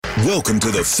Welcome to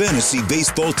the Fantasy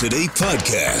Baseball Today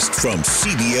podcast from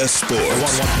CBS Sports.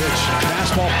 1-1 pitch,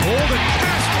 fastball pulled and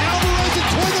cast. Alvarez in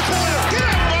toward the corner. Get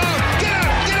out, Bob! Get out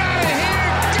of here!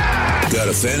 Get out! Got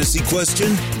a fantasy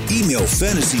question? Email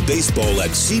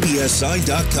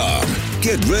fantasybaseball@cbsi.com.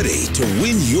 Get ready to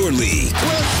win your league.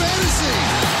 Where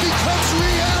fantasy becomes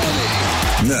reality.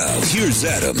 Now, here's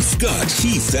Adam, Scott,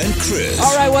 Heath, and Chris.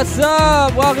 All right, what's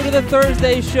up? Welcome to the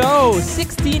Thursday show.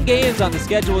 16 games on the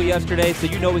schedule yesterday, so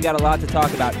you know we got a lot to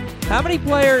talk about. How many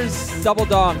players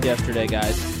double-donged yesterday,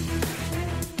 guys?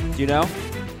 Do you know?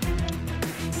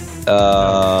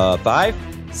 5?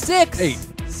 6. 8.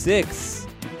 6.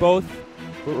 Both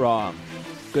were wrong.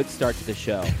 Good start to the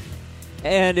show.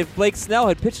 And if Blake Snell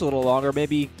had pitched a little longer,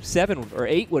 maybe 7 or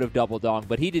 8 would have double-donged,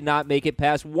 but he did not make it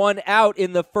past 1 out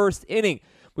in the first inning.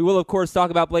 We will, of course,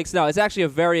 talk about Blake Snell. It's actually a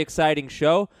very exciting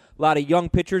show. A lot of young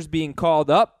pitchers being called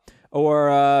up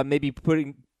or maybe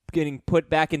getting put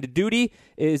back into duty,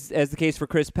 as the case for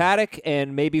Chris Paddock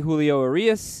and maybe Julio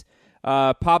Urias.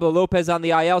 Pablo Lopez on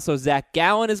the IL, so Zach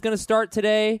Gallen is going to start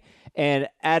today, and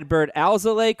Adbert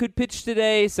Alzolay could pitch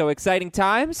today, so exciting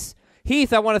times.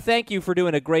 Heath, I want to thank you for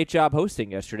doing a great job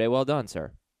hosting yesterday. Well done,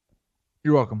 sir.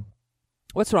 You're welcome.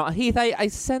 What's wrong? Heath, I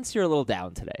sense you're a little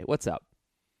down today. What's up?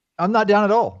 I'm not down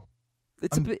at all.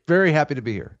 I'm very happy to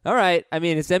be here. All right. I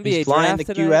mean, it's NBA He's flying draft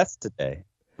the today. QS today.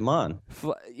 Come on.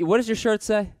 What does your shirt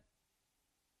say?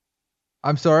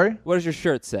 I'm sorry? What does your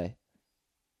shirt say?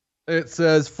 It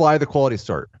says fly the quality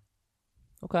start.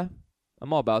 Okay.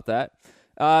 I'm all about that.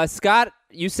 Scott,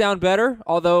 you sound better,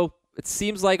 although it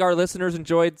seems like our listeners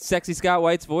enjoyed sexy Scott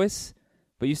White's voice,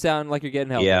 but you sound like you're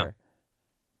getting healthier. Yeah.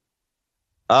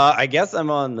 I guess I'm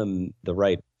on the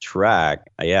right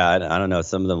track. Yeah, I don't know.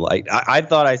 Some of them, like I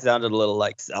thought I sounded a little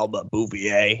like Salva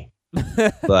Bouvier,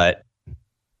 but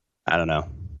I don't know.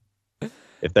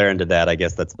 If they're into that, I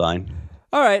guess that's fine.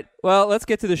 All right. Well, let's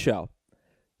get to the show.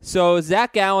 So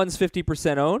Zach Gallen's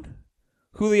 50% owned.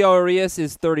 Julio Urias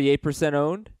is 38%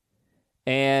 owned.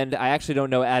 And I actually don't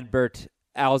know Adbert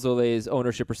Alzolay's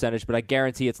ownership percentage, but I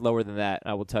guarantee it's lower than that.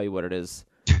 I will tell you what it is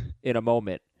in a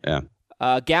moment. Yeah.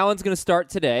 Gallen's going to start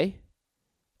today.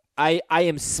 I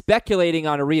am speculating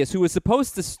on Urias, who was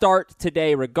supposed to start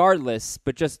today regardless,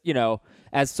 but just,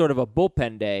 as sort of a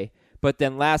bullpen day. But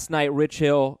then last night, Rich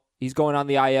Hill, he's going on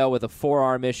the IL with a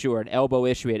forearm issue or an elbow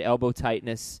issue. He had elbow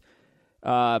tightness.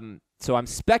 So I'm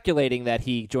speculating that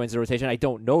he joins the rotation. I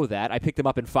don't know that. I picked him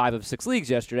up in 5 of 6 leagues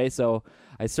yesterday, so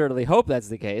I certainly hope that's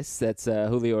the case. That's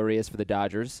Julio Urias for the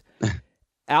Dodgers.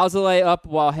 Alzolay up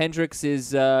while Hendricks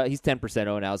is he's 10%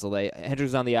 owned, Alzolay.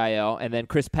 Hendricks on the IL, and then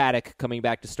Chris Paddock coming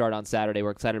back to start on Saturday.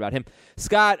 We're excited about him.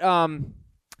 Scott,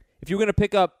 if you were going to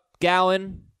pick up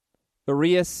Gallen,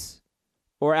 Urias,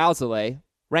 or Alzolay,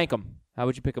 rank them. How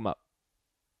would you pick them up?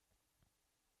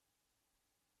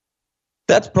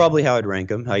 That's probably how I'd rank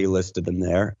them, how you listed them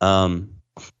there.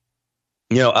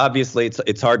 Obviously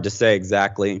it's hard to say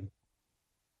exactly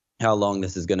how long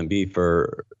this is going to be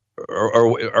for,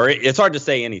 or it's hard to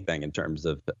say anything in terms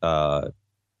of,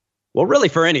 really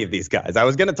for any of these guys. I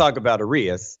was going to talk about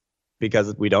Urias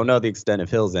because we don't know the extent of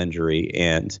Hill's injury.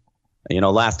 And,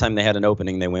 last time they had an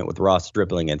opening, they went with Ross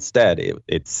Stripling instead.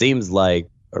 It seems like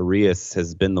Urias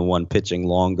has been the one pitching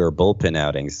longer bullpen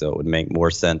outings, so it would make more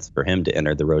sense for him to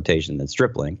enter the rotation than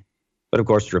Stripling. But of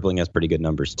course, Stripling has pretty good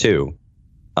numbers too.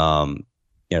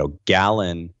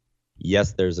 Gallen,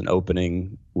 yes, there's an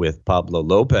opening with Pablo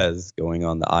Lopez going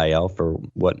on the IL for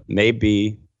what may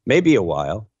be a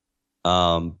while.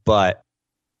 But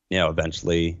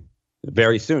eventually,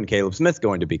 very soon, Caleb Smith's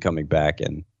going to be coming back,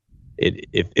 and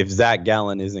if Zach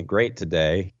Gallen isn't great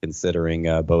today, considering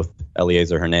both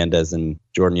Eliezer Hernandez and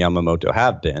Jordan Yamamoto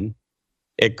have been,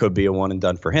 it could be a one and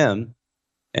done for him.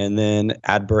 And then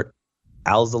Adbert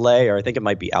Alzolay, or I think it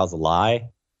might be Alzolay.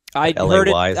 I heard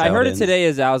it today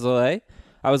as Alzolay.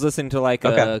 I was listening to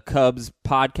a Cubs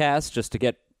podcast just to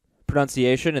get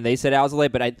pronunciation, and they said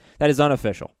Alzolay, but that is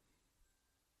unofficial.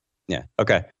 Yeah.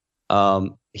 Okay.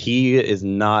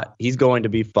 He's going to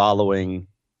be following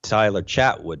Tyler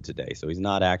Chatwood today, so he's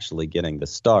not actually getting the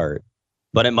start.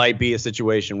 But it might be a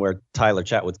situation where Tyler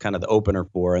Chatwood's kind of the opener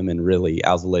for him, and really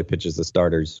Alzolay pitches the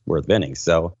starters worth innings.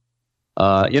 So,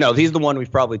 he's the one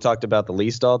we've probably talked about the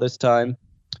least all this time.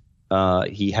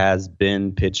 He has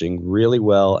been pitching really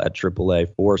well at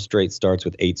AAA, 4 straight starts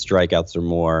with 8 strikeouts or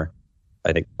more.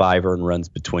 I think 5 earned runs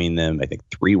between them. I think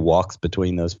 3 walks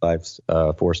between those 4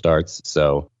 starts.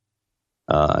 So,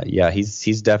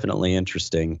 he's definitely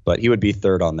interesting, but he would be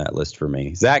third on that list for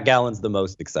me. Zach Gallen's the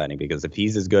most exciting because if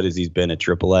he's as good as he's been at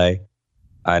AAA,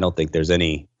 I don't think there's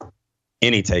any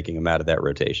taking him out of that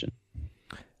rotation.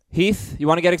 Heath, you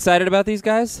want to get excited about these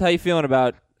guys? How you feeling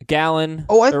about Gallen,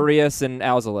 Urias, and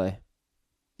Alzolay.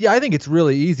 Yeah, I think it's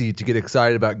really easy to get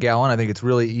excited about Gallen. I think it's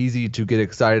really easy to get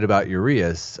excited about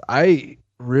Urias. I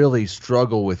really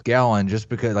struggle with Gallen just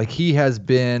because he has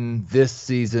been this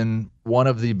season one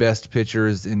of the best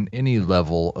pitchers in any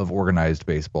level of organized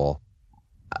baseball,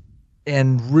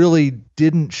 and really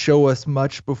didn't show us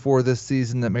much before this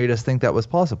season that made us think that was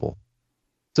possible.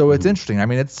 So it's interesting. I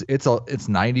mean, it's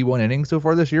 91 innings so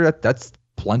far this year. That's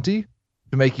plenty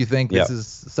to make you think this is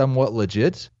somewhat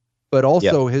legit. But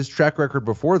also his track record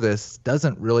before this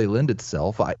doesn't really lend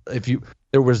itself.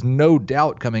 There was no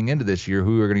doubt coming into this year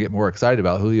who we were going to get more excited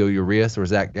about, Julio Urias or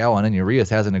Zach Gallen, and Urias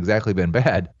hasn't exactly been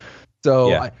bad.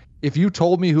 So if you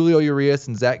told me Julio Urias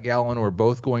and Zach Gallen were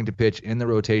both going to pitch in the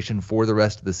rotation for the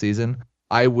rest of the season,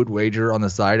 I would wager on the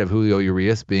side of Julio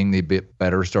Urias being the bit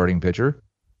better starting pitcher.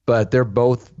 But they're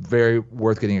both very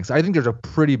worth getting excited. I think there's a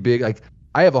pretty big,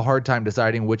 I have a hard time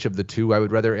deciding which of the two I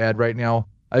would rather add right now.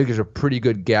 I think there's a pretty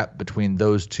good gap between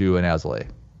those two and Alzolay.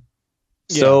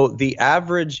 So the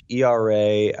average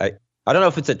ERA, I don't know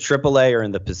if it's at AAA or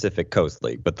in the Pacific Coast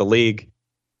League, but the league,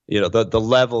 the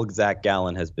level Zach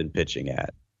Gallen has been pitching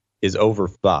at is over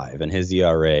 5, and his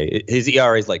ERA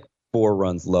is like 4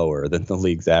 runs lower than the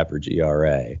league's average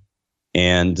ERA.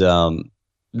 And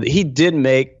he did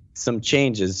make some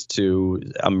changes to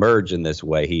emerge in this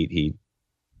way.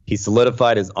 He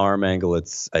solidified his arm angle.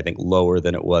 It's, I think, lower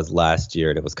than it was last year,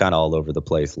 and it was kind of all over the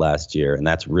place last year, and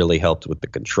that's really helped with the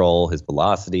control. His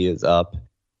velocity is up.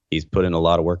 He's put in a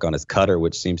lot of work on his cutter,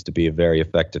 which seems to be a very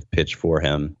effective pitch for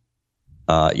him.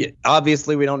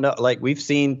 Obviously, we don't know. We've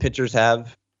seen pitchers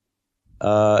have,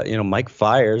 Mike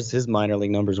Fiers, his minor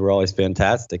league numbers were always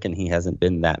fantastic, and he hasn't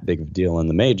been that big of a deal in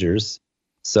the majors.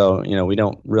 So, we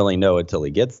don't really know until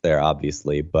he gets there,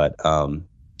 obviously, but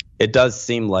it does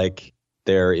seem like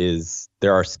there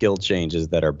are skill changes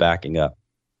that are backing up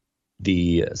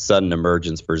the sudden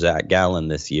emergence for Zach Gallen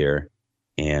this year.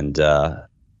 And,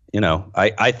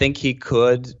 I think he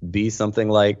could be something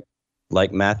like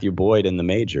Matthew Boyd in the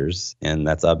majors, and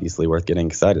that's obviously worth getting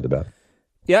excited about.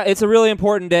 Yeah, it's a really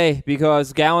important day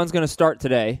because Gallen's going to start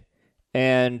today.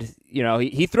 And,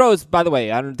 he throws, by the way,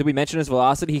 did we mention his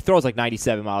velocity? He throws like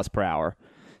 97 miles per hour.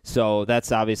 So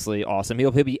that's obviously awesome.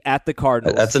 He'll be at the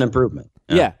Cardinals. That's an improvement.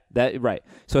 Yeah, right.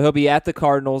 So he'll be at the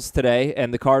Cardinals today,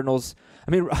 and the Cardinals,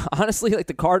 honestly,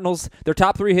 the Cardinals, their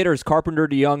top 3 hitters, Carpenter,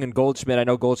 DeYoung, and Goldschmidt. I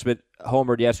know Goldschmidt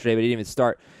homered yesterday, but he didn't even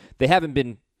start. They haven't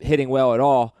been hitting well at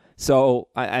all. So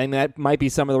that might be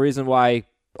some of the reason why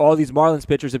all these Marlins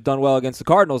pitchers have done well against the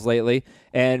Cardinals lately,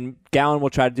 and Gallen will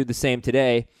try to do the same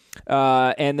today.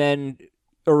 And then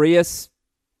Urias,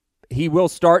 he will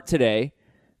start today.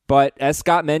 But as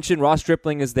Scott mentioned, Ross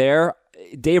Stripling is there.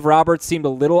 Dave Roberts seemed a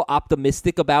little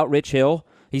optimistic about Rich Hill.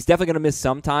 He's definitely going to miss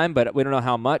some time, but we don't know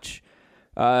how much.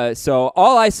 So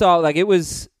all I saw, it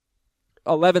was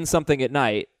 11-something at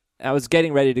night. I was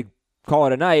getting ready to call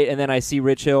it a night, and then I see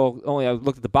Rich Hill. I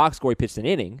looked at the box score. He pitched an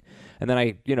inning. And then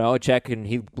I check, and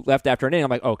he left after an inning. I'm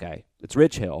like, okay, it's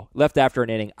Rich Hill. Left after an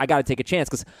inning. I got to take a chance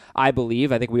because I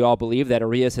think we all believe that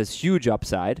Urias has huge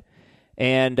upside.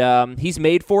 And he's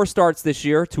made 4 starts this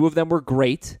year. 2 of them were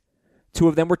great. 2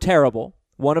 of them were terrible.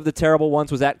 One of the terrible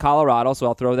ones was at Colorado, so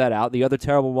I'll throw that out. The other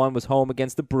terrible one was home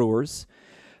against the Brewers.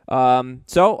 All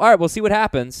right, we'll see what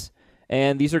happens.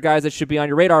 And these are guys that should be on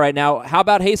your radar right now. How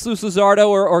about Jesus Luzardo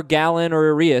or Gallen or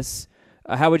Urias?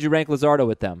 How would you rank Luzardo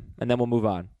with them? And then we'll move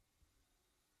on.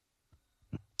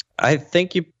 I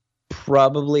think you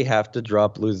probably have to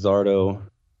drop Luzardo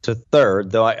to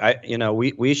 3rd, though.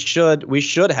 We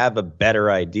should have a better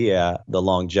idea the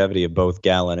longevity of both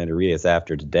Gallen and Urias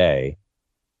after today.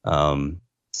 If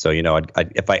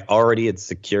I already had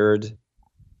secured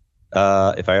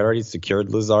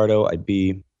Luzardo,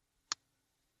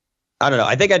 I don't know.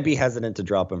 I think I'd be hesitant to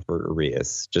drop him for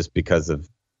Urias just because of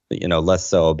less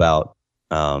so about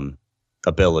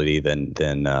ability than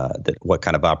what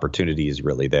kind of opportunity is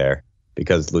really there.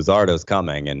 Because Luzardo's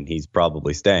coming, and he's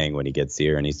probably staying when he gets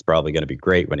here, and he's probably going to be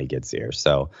great when he gets here.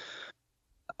 So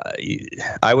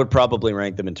I would probably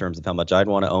rank them in terms of how much I'd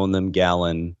want to own them: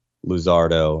 Gallen,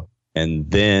 Luzardo, and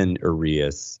then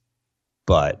Urias.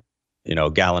 But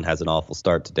Gallen has an awful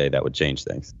start today. That would change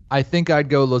things. I think I'd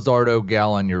go Luzardo,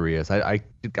 Gallen, Urias. I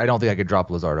don't think I could drop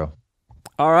Luzardo.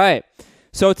 All right.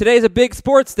 So today's a big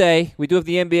sports day. We do have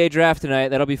the NBA draft tonight.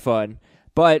 That'll be fun.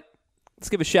 But let's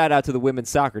give a shout out to the women's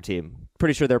soccer team.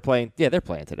 Pretty sure they're playing. Yeah, they're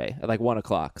playing today at 1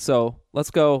 o'clock. So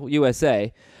let's go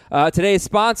USA. Today's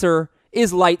sponsor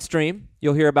is Lightstream.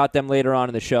 You'll hear about them later on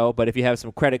in the show, but if you have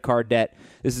some credit card debt,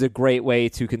 this is a great way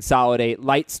to consolidate.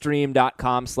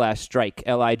 Lightstream.com/strike,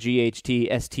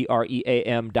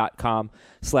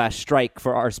 lightstream.com/strike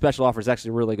for our special offers. Actually,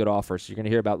 a really good offer, so you're going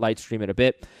to hear about Lightstream in a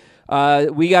bit.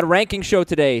 We got a ranking show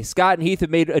today. Scott and Heath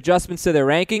have made adjustments to their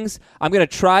rankings. I'm going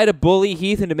to try to bully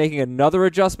Heath into making another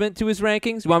adjustment to his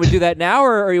rankings. You want me to do that now,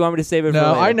 or you want me to save it for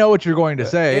later? No, I know what you're going to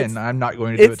say, and I'm not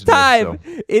going to do it today. Time.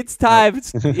 So. It's time,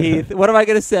 Heath. What am I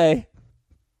going to say?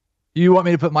 You want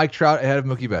me to put Mike Trout ahead of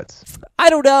Mookie Betts? I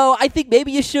don't know. I think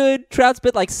maybe you should. Trout's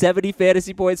been like 70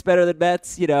 fantasy points better than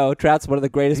Betts. You know, Trout's one of the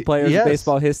greatest players in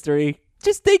baseball history.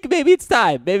 Just think maybe it's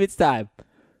time. Maybe it's time.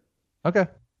 Okay.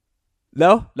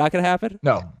 No? Not going to happen?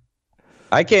 No.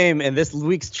 I came in this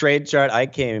week's trade chart. I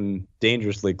came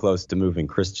dangerously close to moving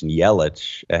Christian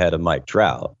Yelich ahead of Mike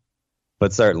Trout,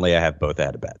 but certainly I have both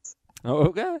ahead of Betts. Oh,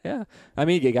 okay, yeah. I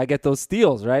mean, you got to get those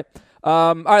steals, right?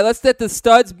 All right, let's get the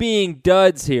studs being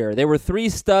duds here. There were 3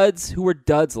 studs who were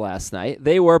duds last night.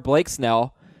 They were Blake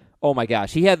Snell. Oh, my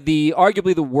gosh. He had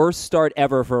arguably the worst start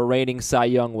ever for a reigning Cy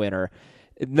Young winner.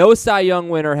 No Cy Young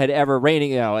winner had ever,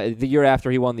 the year after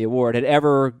he won the award, had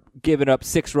ever given up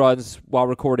 6 runs while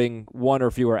recording 1 or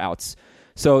fewer outs.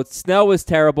 So Snell was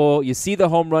terrible. You see the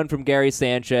home run from Gary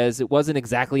Sanchez. It wasn't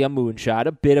exactly a moonshot,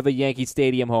 a bit of a Yankee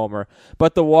Stadium homer.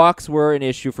 But the walks were an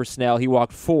issue for Snell. He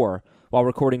walked 4 while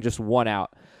recording just 1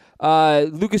 out.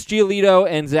 Lucas Giolito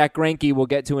and Zach Greinke we'll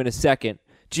get to in a second.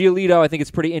 Giolito, I think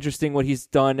it's pretty interesting what he's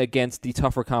done against the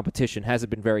tougher competition. Hasn't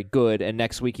been very good, and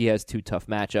next week he has 2 tough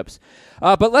matchups.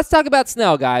 But let's talk about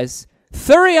Snell, guys.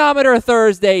 Thurryometer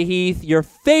Thursday, Heath, your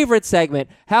favorite segment.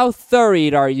 How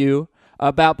thurried are you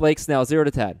about Blake Snell, 0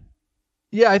 to 10?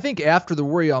 Yeah, I think after the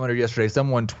Worryometer yesterday,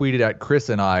 someone tweeted at Chris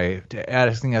and I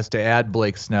asking us to add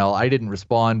Blake Snell. I didn't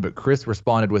respond, but Chris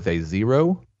responded with a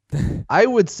 0. I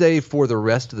would say for the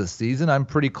rest of the season, I'm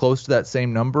pretty close to that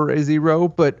same number, a 0.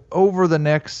 But over the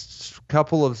next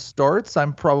couple of starts,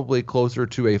 I'm probably closer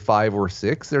to a 5 or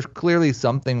 6. There's clearly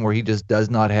something where he just does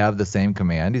not have the same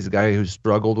command. He's a guy who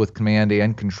struggled with command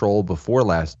and control before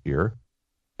last year.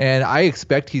 And I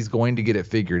expect he's going to get it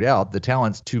figured out. The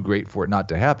talent's too great for it not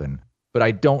to happen. But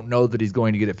I don't know that he's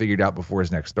going to get it figured out before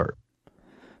his next start.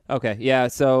 Okay, yeah,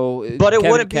 so but it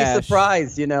Kevin wouldn't Cash. be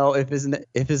surprised, if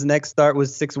his next start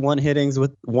was 6 1-hit innings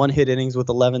with 1-hit innings with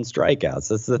 11 strikeouts.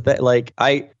 That's the thing. Like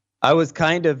I was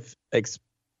kind of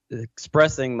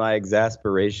expressing my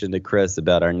exasperation to Chris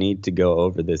about our need to go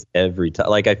over this every time.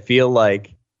 Like I feel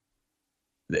like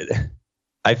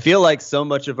so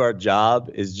much of our job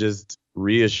is just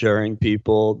reassuring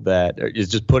people that is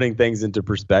just putting things into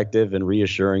perspective and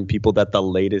reassuring people that the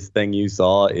latest thing you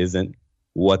saw isn't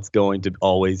what's going to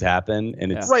always happen.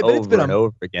 And it's right, over and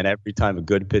over again every time a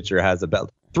good pitcher has a belt.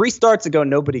 3 starts ago,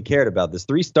 nobody cared about this.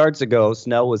 3 starts ago,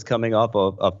 Snell was coming off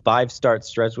of a 5-start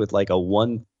stretch with like a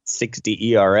 1.60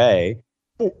 ERA,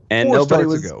 and nobody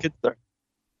was concerned.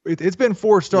 It's been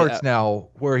 4 starts now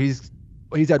where he's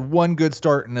had 1 good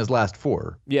start in his last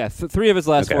 4. Yeah, 3 of his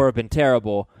last 4 have been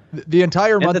terrible. The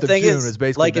entire month of June has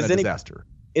basically been a disaster.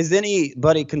 Is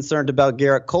anybody concerned about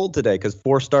Garrett Cole today? Because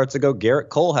 4 starts ago, Garrett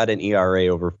Cole had an ERA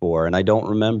over 4, and I don't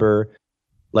remember.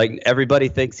 Like, everybody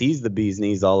thinks he's the bee's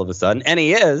knees all of a sudden, and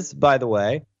he is, by the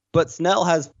way. But Snell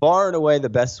has far and away the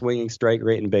best swinging strike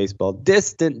rate in baseball.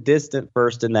 Distant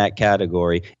first in that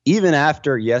category. Even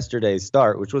after yesterday's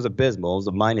start, which was abysmal, it was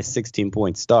a minus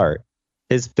 16-point start.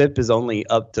 His FIP is only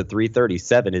up to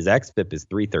 337. His xFIP is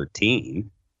 313.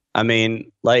 I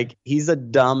mean, like, he's a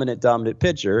dominant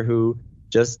pitcher who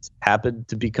just happened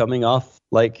to be coming off,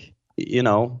 like,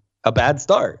 a bad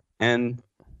start and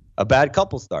a bad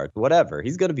couple starts, whatever.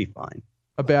 He's going to be fine.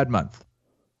 A bad month.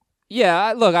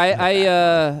 Yeah, look,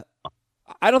 I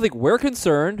don't think we're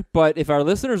concerned, but if our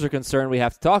listeners are concerned, we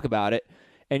have to talk about it.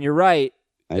 And you're right.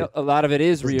 A lot of it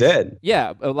is dead.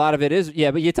 Yeah, a lot of it is.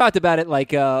 Yeah, but you talked about it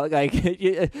like why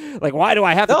do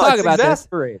I have to talk about this?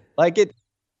 Like it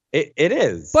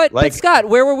is. But Scott,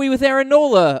 where were we with Aaron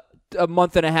Nola a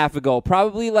month and a half ago?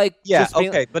 Probably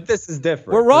but this is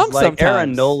different. We're wrong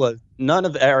sometimes. None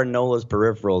of Aaron Nola's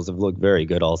peripherals have looked very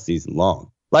good all season long.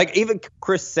 Like, even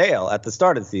Chris Sale at the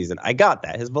start of the season, I got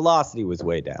that. His velocity was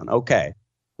way down. Okay.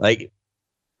 Like,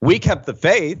 we kept the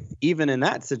faith even in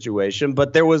that situation,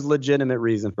 but there was legitimate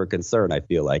reason for concern, I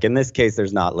feel like. In this case,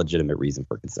 there's not legitimate reason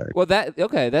for concern. Well,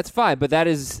 that's fine, but that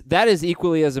is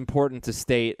equally as important to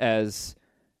state as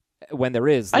when there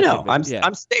is. I know. I'm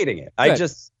stating it. Good.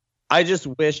 I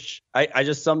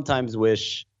just sometimes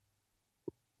wish,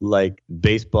 like,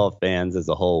 baseball fans as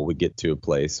a whole would get to a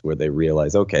place where they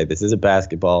realize, okay, this isn't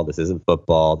basketball, this isn't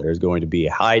football. There's going to be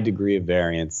a high degree of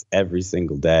variance every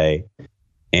single day.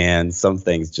 and some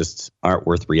things just aren't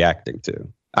worth reacting to.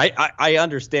 I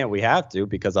understand we have to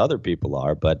because other people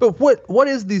are, but what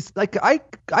is these, like,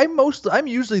 I'm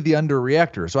usually the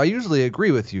underreactor, so I usually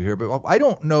agree with you here, but I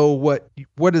don't know what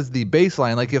is the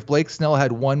baseline. Like, if Blake Snell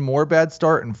had one more bad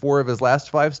start and 4 of his last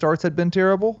 5 starts had been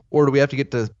terrible, or do we have to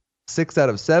get to 6 out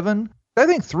of 7? I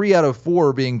think 3 out of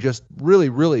 4 being just really,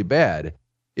 really bad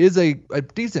is a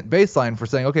decent baseline for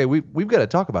saying, okay, we've got to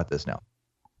talk about this now.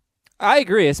 I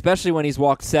agree, especially when he's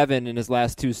walked 7 in his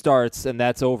last 2 starts, and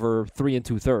that's over 3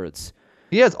 2/3.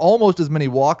 He has almost as many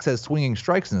walks as swinging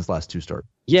strikes in his last 2 starts.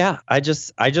 Yeah, I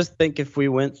just think if we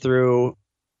went through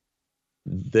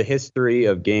the history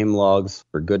of game logs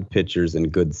for good pitchers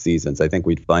and good seasons, I think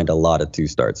we'd find a lot of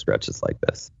 2-start stretches like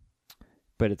this.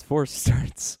 But it's 4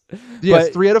 starts. Yes,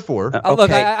 But 3 out of 4. Look,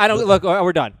 I don't look.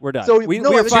 We're done. We're done. So,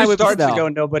 we're fine with 2 starts Snell. ago,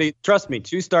 nobody. Trust me,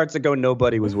 2 starts ago,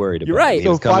 nobody was worried about. You're right. He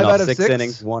was So coming 5 off out of 6 6?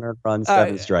 innings, 1 earned run,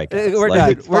 7 strikeouts. We're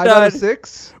Like, done. We're 5 out of done.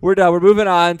 6. We're done. We're moving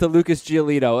on to Lucas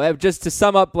Giolito. Just to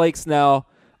sum up Blake Snell,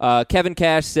 Kevin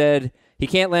Cash said he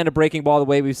can't land a breaking ball the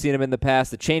way we've seen him in the past.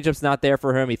 The changeup's not there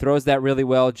for him. He throws that really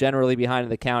well, generally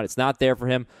behind the count. It's not there for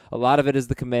him. A lot of it is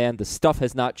the command. The stuff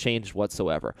has not changed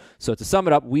whatsoever. So to sum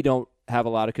it up, we don't have a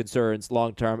lot of concerns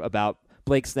long-term about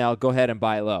Blake Snell. Go ahead and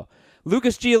buy low.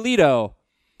 Lucas Giolito.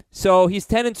 So he's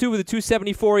 10-2 with a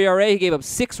 2.74 ERA. He gave up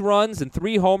 6 runs and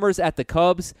 3 homers at the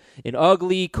Cubs. An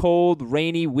ugly, cold,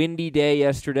 rainy, windy day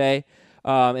yesterday.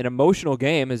 An emotional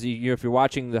game, as if you're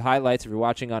watching the highlights, if you're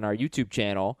watching on our YouTube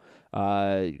channel.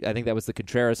 I think that was the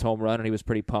Contreras home run, and he was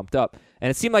pretty pumped up. And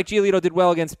it seemed like Giolito did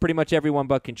well against pretty much everyone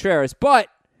but Contreras. But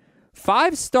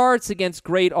 5 starts against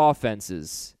great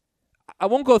offenses. I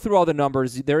won't go through all the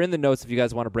numbers. They're in the notes if you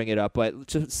guys want to bring it up.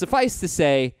 But suffice to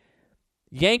say,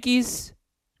 Yankees,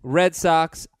 Red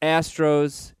Sox,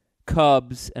 Astros,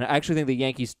 Cubs, and I actually think the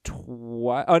Yankees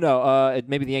twice. Oh, no,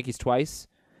 maybe the Yankees twice.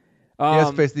 He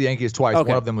has faced the Yankees twice. Okay.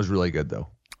 One of them was really good, though.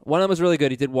 One of them was really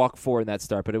good. He did walk 4 in that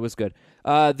start, but it was good.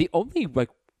 The only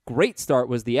great start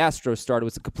was the Astros start. It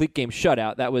was a complete game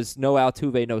shutout. That was no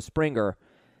Altuve, no Springer.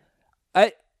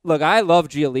 Look, I love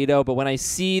Giolito, but when I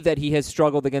see that he has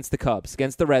struggled against the Cubs,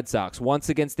 against the Red Sox, once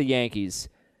against the Yankees,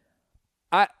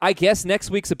 I guess next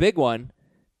week's a big one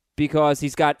because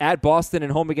he's got at Boston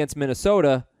and home against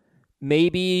Minnesota.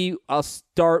 Maybe I'll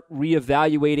start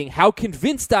reevaluating how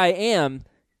convinced I am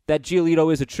that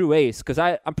Giolito is a true ace because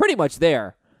I'm pretty much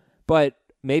there. But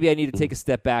maybe I need to take a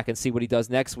step back and see what he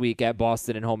does next week at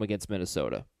Boston and home against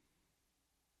Minnesota.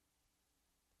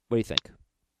 What do you think?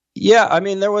 Yeah, I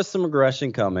mean, there was some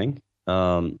regression coming,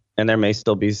 and there may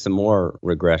still be some more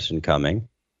regression coming.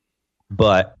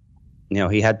 But,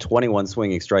 he had 21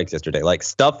 swinging strikes yesterday. Like,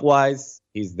 stuff-wise,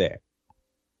 he's there.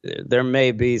 There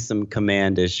may be some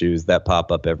command issues that pop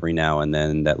up every now and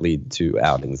then that lead to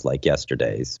outings like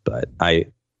yesterday's. But I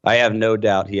have no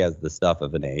doubt he has the stuff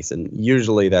of an ace, and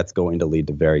usually that's going to lead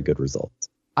to very good results.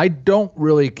 I don't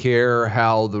really care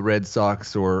how the Red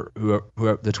Sox or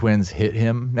whoever the Twins hit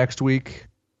him next week.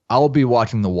 I'll be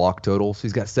watching the walk totals.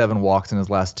 He's got 7 walks in his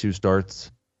last 2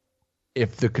 starts.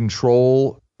 If the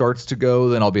control starts to go,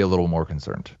 then I'll be a little more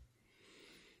concerned.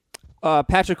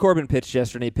 Patrick Corbin pitched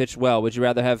yesterday. He pitched well. Would you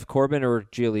rather have Corbin or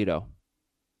Giolito?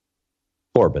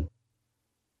 Corbin.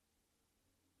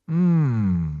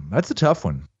 That's a tough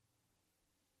one.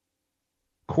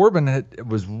 Corbin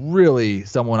was really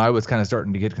someone I was kind of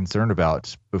starting to get concerned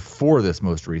about before this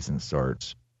most recent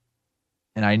start.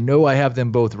 And I know I have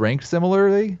them both ranked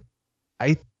similarly.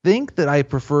 I think that I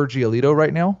prefer Giolito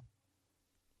right now.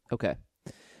 Okay.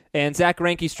 And Zach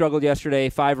Greinke struggled yesterday,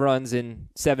 5 runs in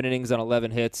 7 innings on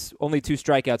 11 hits, only 2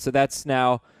 strikeouts. So that's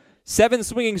now 7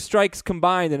 swinging strikes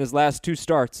combined in his last 2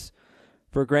 starts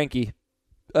for Greinke.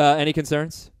 Any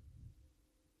concerns?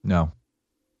 No.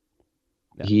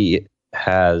 He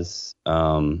has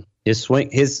his swing,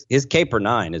 his K per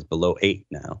 9 is below 8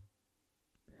 now.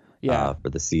 Yeah, for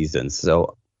the season.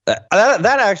 So that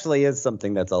actually is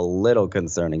something that's a little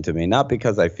concerning to me. Not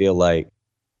because I feel like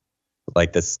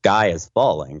the sky is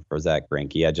falling for Zach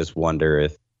Greinke. I just wonder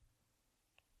if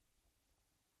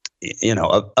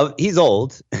he's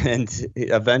old and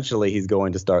eventually he's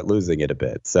going to start losing it a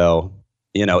bit. So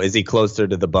is he closer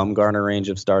to the Bumgarner range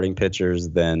of starting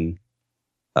pitchers than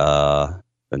the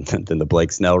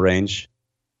Blake Snell range?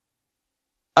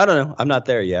 I don't know. I'm not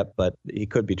there yet, but he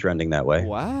could be trending that way.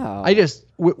 Wow. I just,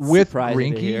 with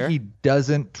Surprising to hear. Greinke, he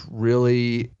doesn't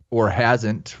really, or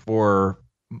hasn't for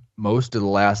most of the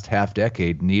last half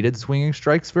decade, needed swinging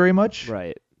strikes very much.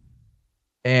 Right.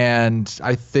 And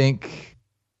I think,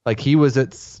 he was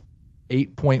at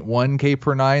 8.1 K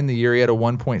per 9 the year he had a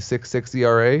 1.66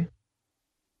 ERA.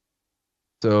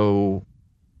 So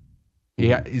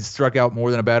He's struck out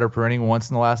more than a batter per inning once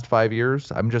in the last 5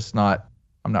 years. I'm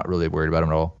not really worried about him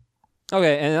at all.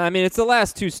 Okay, and I mean, it's the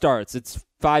last 2 starts. It's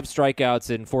 5 strikeouts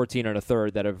in 14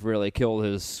 1/3 that have really killed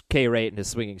his K rate and his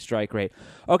swinging strike rate.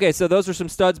 Okay, so those are some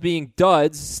studs being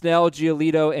duds. Snell,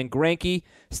 Giolito, and Greinke.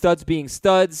 Studs being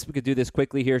studs. We could do this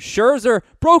quickly here. Scherzer,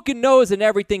 broken nose and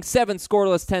everything. 7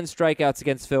 scoreless, 10 strikeouts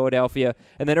against Philadelphia.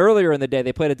 And then earlier in the day,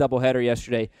 they played a doubleheader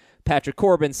yesterday. Patrick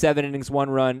Corbin, 7 innings, 1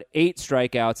 run, 8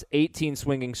 strikeouts, 18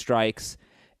 swinging strikes.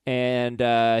 And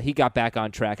he got back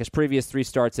on track. His previous 3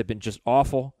 starts have been just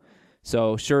awful.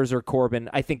 So Scherzer, Corbin,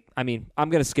 I'm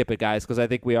going to skip it, guys, because I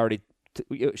think we already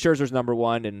Scherzer's number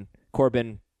 1 and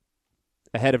Corbin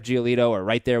ahead of Giolito or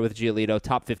right there with Giolito,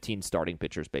 top 15 starting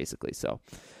pitchers, basically. So,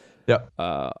 yeah.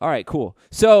 All right, cool.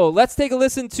 So let's take a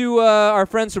listen to our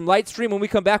friends from Lightstream. When we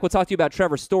come back, we'll talk to you about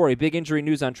Trevor Story. Big injury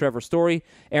news on Trevor Story.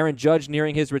 Aaron Judge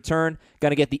nearing his return.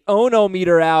 Going to get the Ono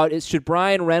meter out. Should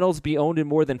Brian Reynolds be owned in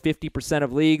more than 50%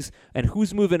 of leagues? And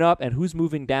who's moving up and who's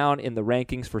moving down in the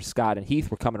rankings for Scott and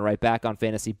Heath? We're coming right back on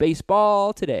Fantasy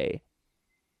Baseball today.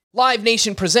 Live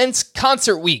Nation presents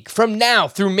Concert Week. From now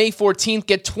through May 14th,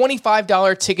 get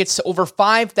 $25 tickets to over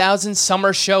 5,000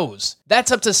 summer shows.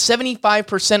 That's up to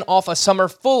 75% off a summer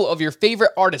full of your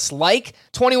favorite artists like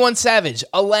 21 Savage,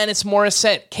 Alanis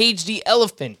Morissette, Cage the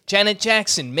Elephant, Janet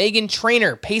Jackson, Meghan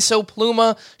Trainor, Peso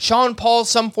Pluma, Sean Paul,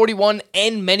 Sum 41,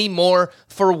 and many more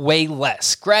for way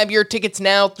less. Grab your tickets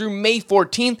now through May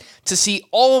 14th to see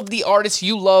all of the artists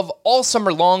you love all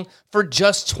summer long for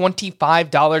just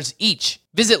 $25 each.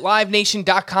 Visit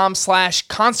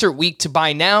livenation.com/Concert Week to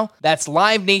buy now. That's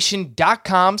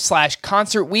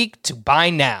livenation.com/Concert Week to buy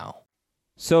now.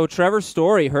 So Trevor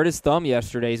Story hurt his thumb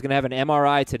yesterday. He's going to have an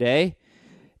MRI today.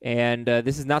 And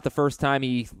this is not the first time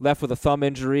he left with a thumb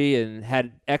injury and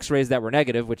had x-rays that were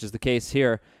negative, which is the case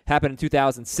here. Happened in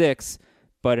 2006,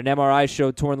 but an MRI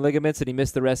showed torn ligaments and he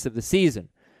missed the rest of the season.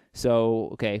 So,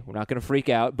 okay, we're not going to freak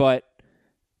out, but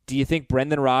do you think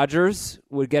Brendan Rodgers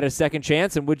would get a second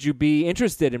chance, and would you be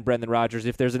interested in Brendan Rodgers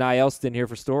if there's an IL stint here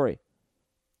for Story?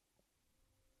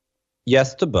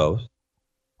 Yes to both.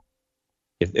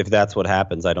 If that's what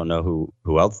happens, I don't know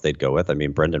who else they'd go with. I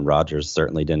mean, Brendan Rodgers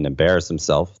certainly didn't embarrass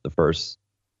himself the first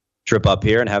trip up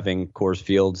here, and having Coors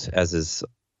Field as his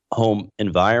home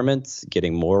environment,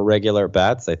 getting more regular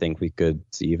bats, I think we could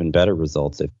see even better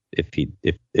results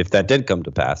if that did come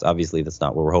to pass. Obviously, that's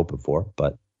not what we're hoping for,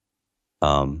 but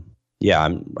I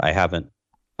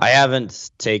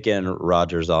haven't taken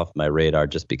Rodgers off my radar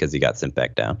just because he got sent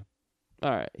back down.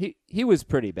 All right, he was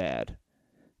pretty bad,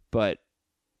 but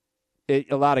a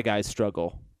lot of guys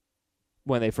struggle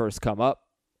when they first come up,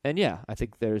 and yeah, I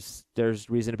think there's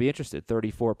reason to be interested.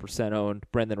 34% owned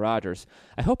Brendan Rodgers.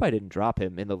 I hope I didn't drop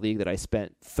him in the league that I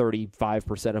spent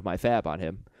 35% of my fab on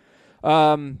him.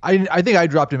 I think I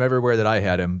dropped him everywhere that I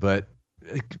had him, but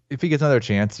if he gets another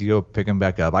chance, you go pick him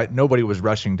back up. Nobody was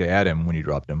rushing to add him when you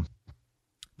dropped him.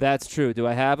 That's true. Do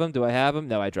I have him?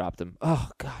 No, I dropped him. Oh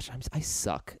gosh, I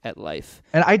suck at life.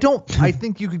 And I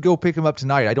think you could go pick him up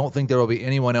tonight. I don't think there will be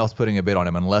anyone else putting a bid on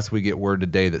him unless we get word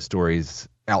today that Story's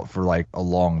out for like a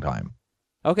long time.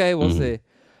 Okay, we'll see.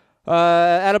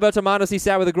 Adalberto Mondesi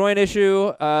sat with a groin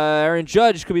issue. Aaron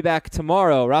Judge could be back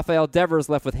tomorrow. Rafael Devers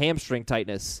left with hamstring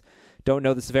tightness. Don't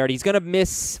know the severity. He's going to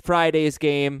miss Friday's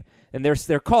game. And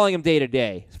they're calling him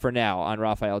day-to-day for now on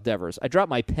Rafael Devers. I dropped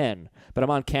my pen, but I'm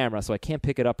on camera, so I can't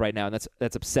pick it up right now, and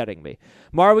that's upsetting me.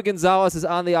 Marwin Gonzalez is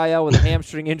on the IL with a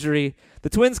hamstring injury. The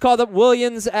Twins called up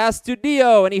Williams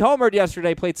Astudillo, and he homered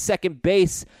yesterday, played second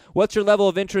base. What's your level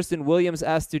of interest in Williams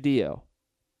Astudillo?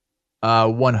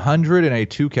 100 in a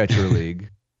 2-catcher league,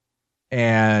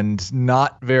 and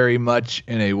not very much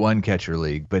in a 1-catcher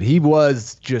league. But he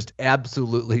was just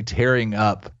absolutely tearing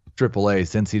up AAA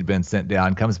since he'd been sent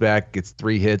down. Comes back, gets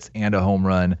 3 hits and a home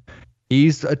run.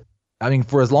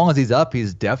 For as long as he's up,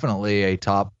 he's definitely a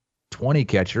top 20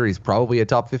 catcher. He's probably a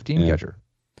top 15 catcher.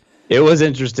 It was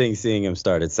interesting seeing him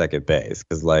start at second base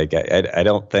because, I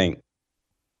don't think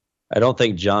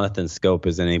Jonathan Scope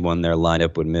is anyone their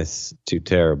lineup would miss too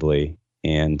terribly.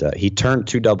 And he turned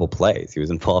 2 double plays. He was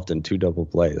involved in 2 double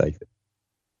plays.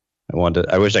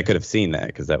 I wish I could have seen that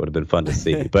because that would have been fun to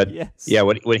see. But yes. Yeah,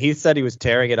 when he said he was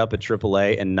tearing it up at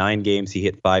AAA, in 9 games he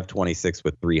hit 526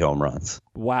 with 3 home runs.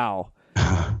 Wow.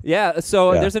 Yeah,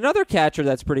 so there's another catcher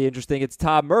that's pretty interesting. It's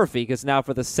Tom Murphy, because now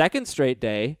for the second straight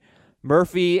day,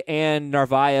 Murphy and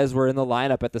Narvaez were in the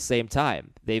lineup at the same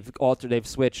time. They've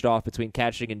switched off between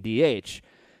catching and DH.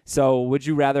 So would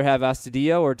you rather have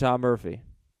Astudillo or Tom Murphy?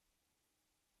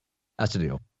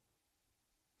 Astudillo.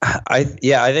 I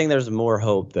think there's more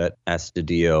hope that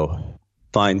Astudillo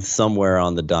find somewhere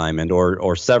on the diamond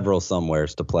or several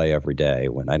somewheres to play every day,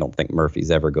 when I don't think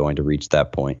Murphy's ever going to reach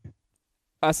that point.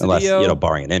 Unless,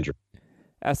 barring an injury.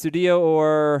 Astudillo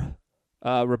or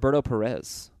Roberto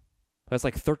Perez. That's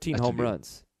like 13 home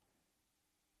runs.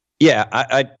 Yeah,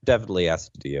 I definitely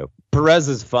Astudillo. Perez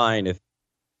is fine if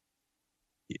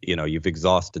you've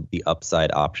exhausted the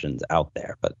upside options out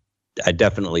there, but I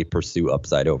definitely pursue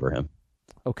upside over him.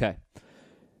 Okay.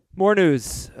 More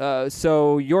news.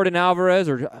 So Yordan Alvarez,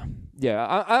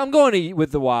 I'm going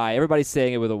with the Y. Everybody's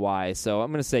saying it with a Y, so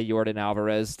I'm going to say Yordan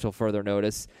Alvarez till further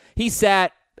notice. He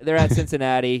sat. They're at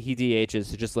Cincinnati. He DHs,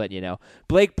 so just letting you know.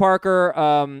 Blake Parker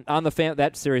on the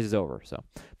that series is over. So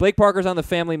Blake Parker's on the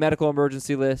family medical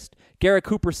emergency list. Garrett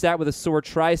Cooper sat with a sore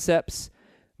triceps.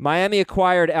 Miami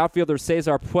acquired outfielder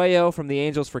Cesar Puello from the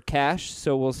Angels for cash,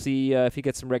 so we'll see if he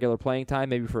gets some regular playing time,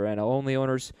 maybe for NL-only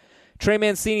owners. Trey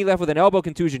Mancini left with an elbow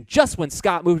contusion just when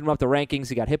Scott moved him up the rankings.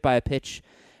 He got hit by a pitch,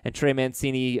 and Trey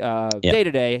Mancini,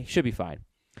 day-to-day, should be fine.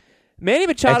 Manny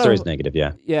Machado. X-ray's negative,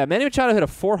 yeah. Yeah, Manny Machado hit a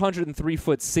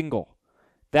 403-foot single.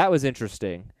 That was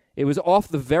interesting. It was off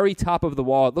the very top of the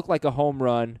wall. It looked like a home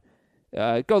run.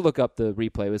 Go look up the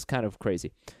replay. It was kind of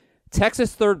crazy.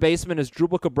 Texas third baseman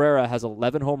Asdrubal Cabrera has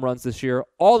 11 home runs this year.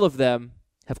 All of them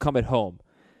have come at home.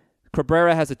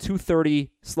 Cabrera has a .230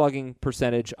 slugging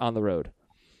percentage on the road.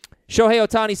 Shohei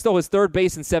Ohtani stole his third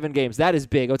base in 7 games. That is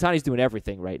big. Ohtani's doing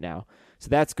everything right now, so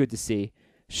that's good to see.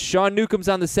 Sean Newcomb's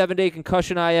on the 7-day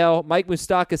concussion IL. Mike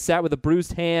Moustakas sat with a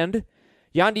bruised hand.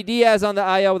 Yandy Diaz on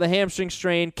the IL with a hamstring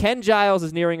strain. Ken Giles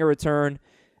is nearing a return.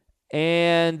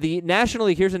 And the National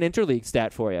League, here's an interleague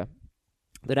stat for you.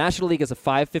 The National League has a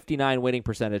 .559 winning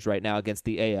percentage right now against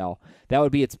the AL. That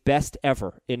would be its best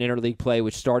ever in interleague play,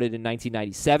 which started in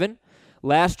 1997.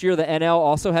 Last year, the NL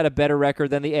also had a better record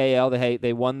than the AL.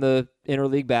 They won the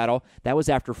interleague battle. That was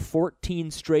after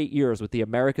 14 straight years with the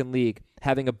American League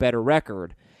having a better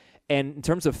record. And in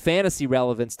terms of fantasy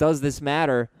relevance, does this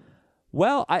matter?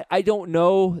 Well, I don't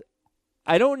know.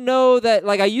 I don't know that,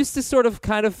 I used to sort of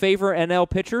kind of favor NL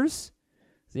pitchers.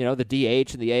 The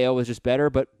DH and the AL was just better.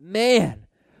 But, man,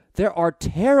 there are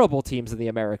terrible teams in the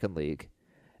American League.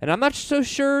 And I'm not so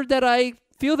sure that I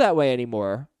feel that way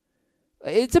anymore.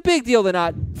 It's a big deal to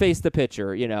not face the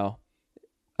pitcher, when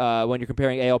you're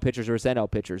comparing AL pitchers versus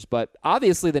NL pitchers. But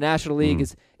obviously the National League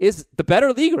is the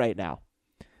better league right now.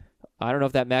 I don't know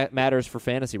if that matters for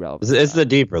fantasy relevance. It's the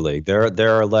deeper league. There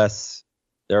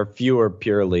are fewer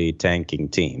purely tanking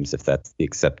teams, if that's the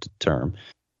accepted term,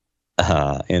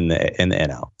 in the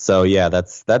NL. So yeah,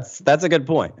 that's a good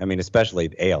point. I mean,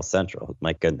 especially AL Central.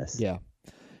 My goodness. Yeah.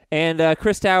 And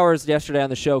Chris Towers yesterday on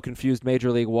the show confused Major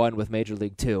League 1 with Major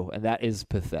League 2, and that is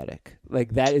pathetic.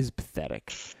 That is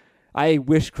pathetic. I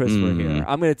wish Chris were here.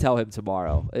 I'm going to tell him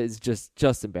tomorrow. It's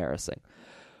just embarrassing.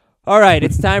 All right,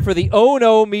 it's time for the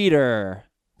Ono meter.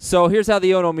 So here's how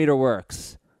the Ono meter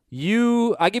works.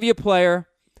 I give you a player,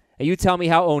 and you tell me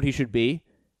how owned he should be,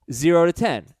 0 to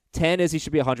 10. 10 is he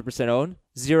should be 100% owned.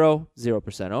 0,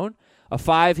 0% owned. A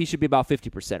 5, he should be about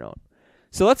 50% owned.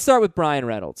 So let's start with Brian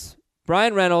Reynolds.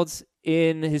 Brian Reynolds,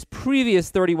 in his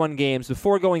previous 31 games,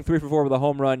 before going 3 for 4 with a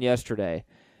home run yesterday,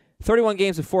 31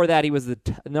 games before that, he was the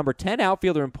number 10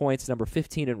 outfielder in points, number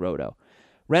 15 in roto.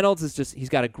 Reynolds he's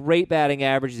got a great batting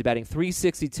average. He's batting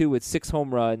 .362 with 6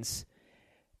 home runs.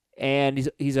 And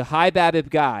he's a high BABIP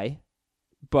guy.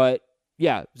 But,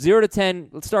 yeah, 0 to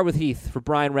 10. Let's start with Heath for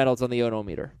Brian Reynolds on the Ono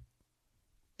meter.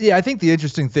 Yeah, I think the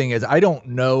interesting thing is I don't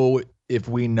know if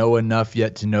we know enough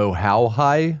yet to know how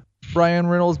high Brian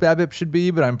Reynolds' BABIP should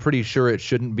be, but I'm pretty sure it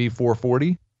shouldn't be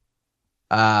 440.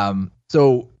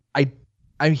 So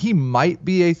he might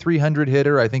be a 300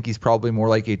 hitter. I think he's probably more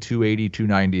like a 280,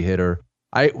 290 hitter.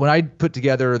 When I put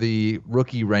together the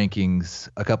rookie rankings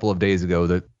a couple of days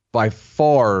ago, by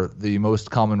far the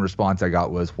most common response I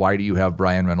got was, why do you have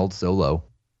Brian Reynolds so low?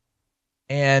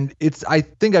 And I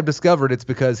think I've discovered it's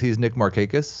because he's Nick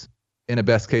Markakis in a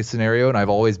best case scenario, and I've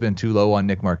always been too low on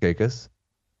Nick Markakis.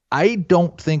 I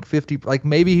don't think 50,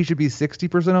 maybe he should be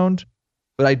 60% owned,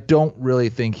 but I don't really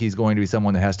think he's going to be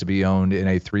someone that has to be owned in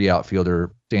a 3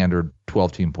 outfielder standard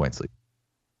 12-team points league.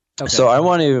 Okay. So I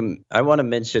want to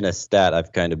mention a stat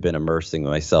I've kind of been immersing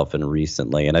myself in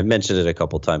recently, and I've mentioned it a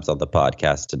couple times on the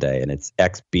podcast today, and it's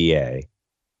XBA,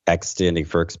 X standing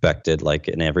for expected, like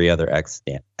in every other X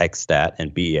stat,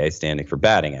 and BEA standing for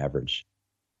batting average.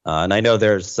 And I know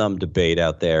there's some debate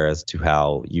out there as to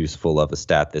how useful of a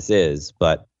stat this is,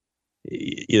 but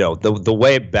the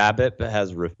way BABIP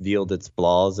has revealed its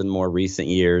flaws in more recent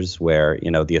years, where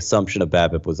the assumption of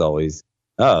BABIP was always,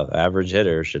 average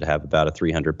hitter should have about a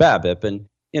 300 BABIP, and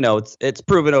it's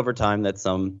proven over time that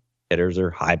some hitters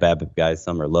are high BABIP guys,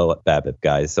 some are low BABIP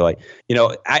guys. So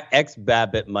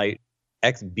xBABIP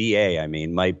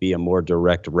might be a more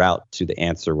direct route to the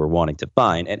answer we're wanting to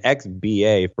find. And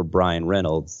xBA for Brian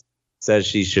Reynolds says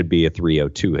she should be a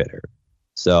 302 hitter.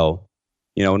 So,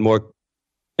 in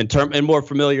more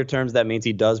familiar terms, that means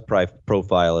he does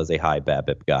profile as a high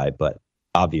BABIP guy, but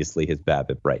obviously his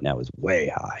BABIP right now is way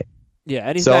high. Yeah,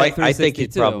 and he's so I think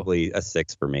he's probably a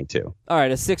 6 for me too. All right,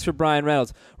 a 6 for Brian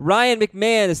Reynolds. Ryan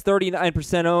McMahon is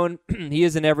 39% owned. He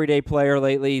is an everyday player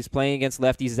lately. He's playing against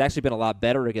lefties. He's actually been a lot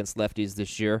better against lefties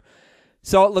this year.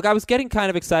 So, look, I was getting kind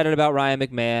of excited about Ryan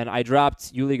McMahon. I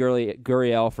dropped Yuli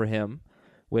Gurriel for him,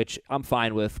 which I'm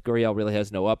fine with. Gurriel really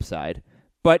has no upside.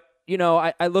 But,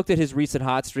 I looked at his recent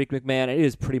hot streak, McMahon, and it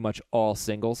is pretty much all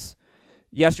singles.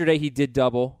 Yesterday he did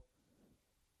double.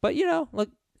 But, look,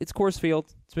 it's Coors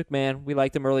Field. It's McMahon. We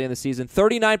liked him early in the season.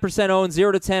 39% owned,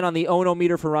 0 to 10 on the Ono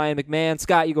meter for Ryan McMahon.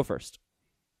 Scott, you go first.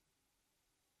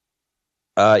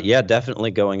 Yeah,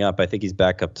 definitely going up. I think he's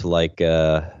back up to like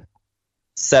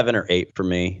 7 or 8 for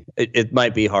me. It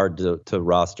might be hard to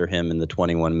roster him in the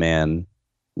 21-man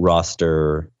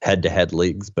roster head-to-head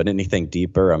leagues, but anything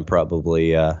deeper, I'm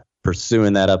probably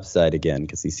pursuing that upside again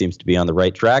because he seems to be on the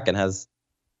right track and has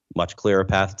much clearer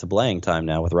path to playing time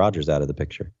now with Rogers out of the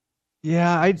picture.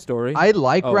 Yeah, I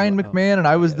like Ryan McMahon, and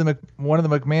I was one of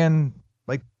the McMahon,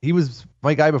 like he was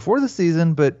my guy before the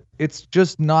season, but it's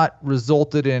just not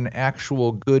resulted in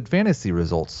actual good fantasy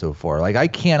results so far. Like I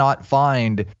cannot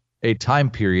find a time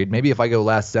period, maybe if I go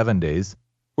last 7 days,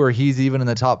 where he's even in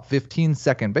the top 15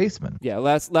 second baseman. Yeah,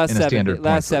 last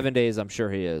 7 days, I'm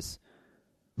sure he is.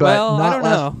 But well, not I don't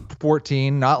last know.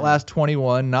 14, not last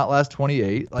 21, not last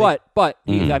 28. But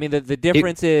the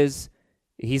difference is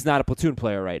he's not a platoon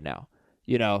player right now.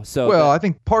 So I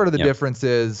think part of the difference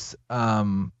is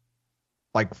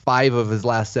like 5 of his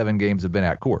last 7 games have been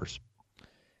at Coors.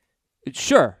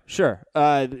 Sure.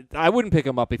 I wouldn't pick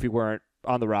him up if he weren't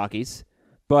on the Rockies.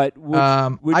 But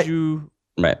would you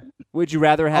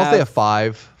rather have? I'll say a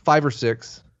 5 or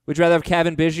 6. Would you rather have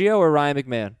Kevin Biggio or Ryan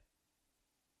McMahon?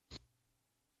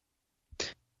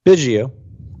 Biggio.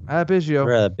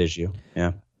 Biggio. Biggio.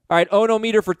 Yeah. All right, Ono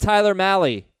meter for Tyler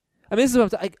Mahle. I mean, this is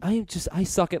what I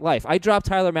suck at life. I dropped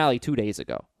Tyler Mahle 2 days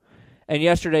ago, and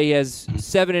yesterday he has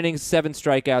 7 innings, 7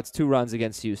 strikeouts, 2 runs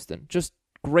against Houston. Just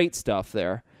great stuff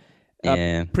there.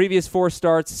 Previous 4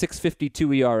 starts,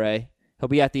 6.52 ERA. He'll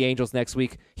be at the Angels next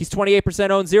week. He's 28%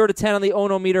 owned, 0 to 10 on the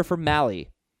Ono meter for Mahle.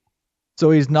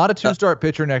 So he's not a 2-start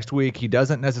pitcher next week. He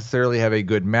doesn't necessarily have a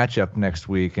good matchup next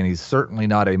week, and he's certainly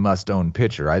not a must-own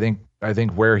pitcher. I think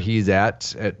where he's at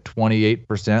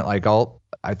 28%,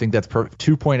 I think that's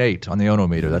 2.8 on the Ono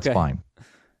meter. That's fine.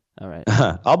 All right.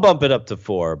 I'll bump it up to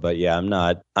 4, but yeah, I'm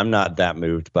not that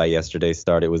moved by yesterday's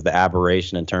start. It was the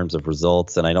aberration in terms of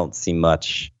results, and I don't see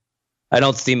much in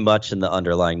the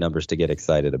underlying numbers to get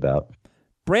excited about.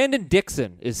 Brandon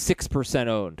Dixon is 6%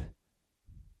 owned.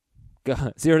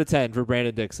 0 to 10 for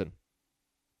Brandon Dixon.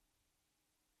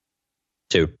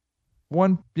 2.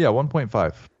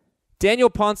 1.5. Daniel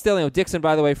Ponce de Leon. Dixon,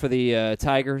 by the way, for the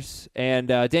Tigers. And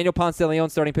Daniel Ponce de Leon,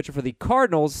 starting pitcher for the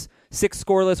Cardinals. 6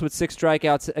 scoreless with 6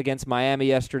 strikeouts against Miami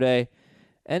yesterday.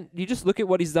 And you just look at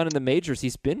what he's done in the majors.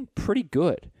 He's been pretty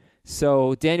good.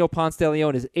 So Daniel Ponce de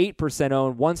Leon is 8%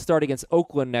 owned. 1 start against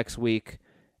Oakland next week.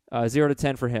 0 to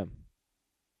 10 for him.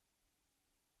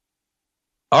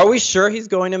 Are we sure he's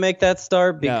going to make that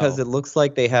start? Because No. It looks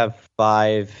like they have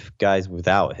 5 guys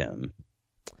without him.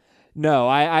 No,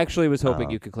 I actually was hoping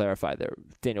you could clarify there.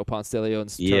 Daniel Ponce de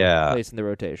Leon's place in the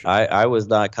rotation. I was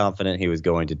not confident he was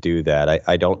going to do that.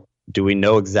 I don't. Do we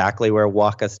know exactly where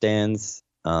Waka stands?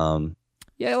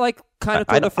 Yeah, like kind of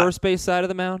toward the first base side of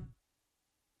the mound.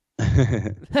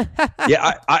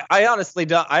 Yeah, I honestly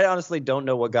don't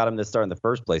know what got him to start in the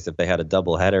first place. If they had a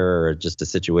doubleheader or just a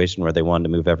situation where they wanted to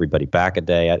move everybody back a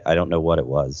day, I don't know what it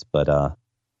was, but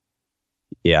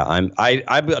yeah,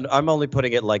 I'm only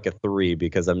putting it like a 3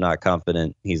 because I'm not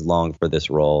confident he's long for this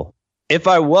role. If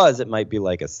I was, it might be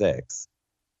like a 6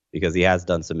 because he has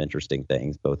done some interesting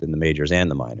things both in the majors and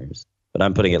the minors. But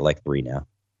I'm putting it like 3 now.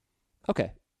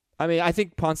 Okay. I mean, I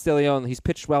think Ponce de Leon, he's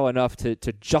pitched well enough to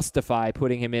justify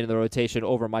putting him in the rotation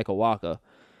over Michael Wacha.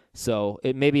 So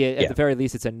at the very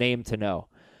least, it's a name to know.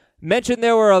 Mentioned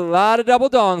there were a lot of double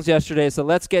dongs yesterday, so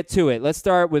let's get to it. Let's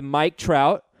start with Mike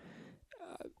Trout.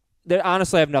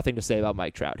 Honestly, I have nothing to say about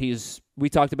Mike Trout. We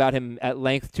talked about him at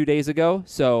length 2 days ago,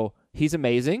 so he's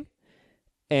amazing.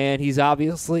 And he's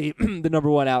obviously the number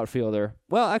 1 outfielder.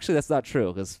 Well, actually, that's not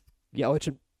true because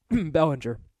Yelich and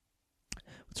Bellinger.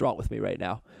 What's wrong with me right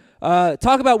now?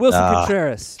 Talk about Wilson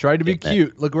Contreras. Tried to be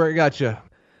cute. Look where it got you.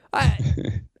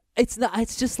 It's not.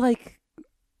 It's just like,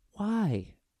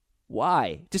 Why?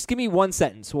 Why? Just give me one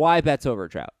sentence. Why Betts over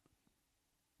Trout?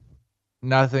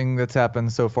 Nothing that's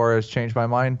happened so far has changed my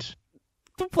mind.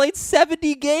 He played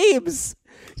 70 games.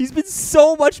 He's been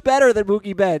so much better than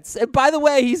Mookie Betts. And by the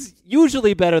way, he's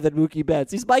usually better than Mookie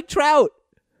Betts. He's Mike Trout.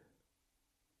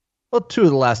 Well, 2 of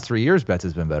the last 3 years, Betts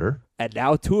has been better. And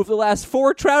now 2 of the last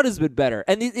 4, Trout has been better.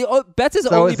 And Betts has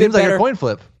So only it been seems like better. a coin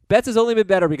flip. Betts has only been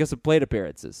better because of plate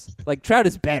appearances. Like, Trout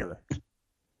is better.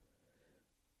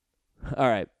 All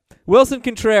right. Wilson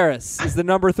Contreras is the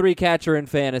number 3 catcher in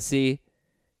fantasy.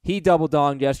 He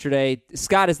double-donged yesterday.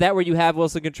 Scott, is that where you have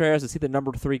Wilson Contreras? Is he the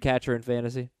number 3 catcher in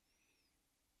fantasy?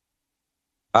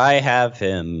 I have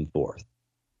him 4th.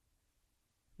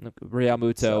 Real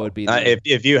Muto would be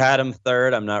if you had him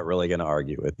 3rd, I'm not really going to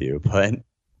argue with you, but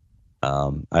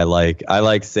I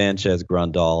like Sanchez,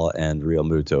 Grandal, and Real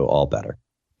Muto all better.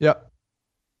 Yep.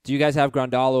 Do you guys have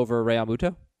Grandal over Real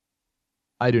Muto?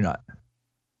 I do not.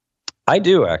 I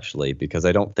do, actually, because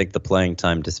I don't think the playing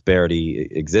time disparity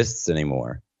exists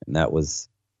anymore. And that was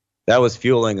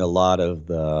fueling a lot of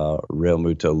the Real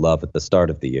Muto love at the start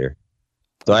of the year.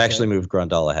 So I actually moved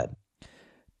Grandal ahead.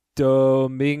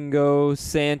 Domingo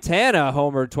Santana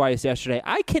homered twice yesterday.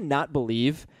 I cannot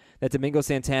believe that Domingo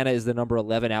Santana is the number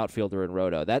 11 outfielder in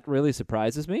Roto. That really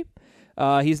surprises me.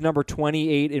 He's number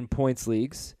 28 in points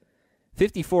leagues.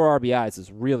 54 RBIs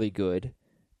is really good.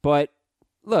 But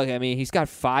look, I mean, he's got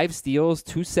 5 steals,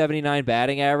 279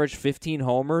 batting average, 15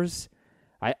 homers.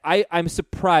 I'm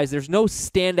surprised. There's no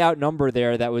standout number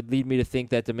there that would lead me to think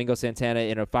that Domingo Santana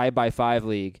in a 5x5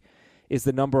 league is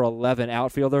the number 11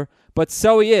 outfielder. But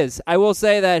so he is. I will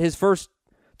say that his first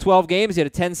 12 games, he had a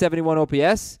 1071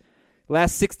 OPS.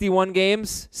 Last 61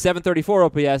 games, 734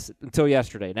 OPS until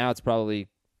yesterday. Now it's probably,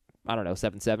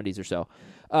 770s or so.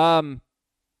 All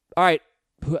right.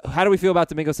 How do we feel about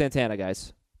Domingo Santana,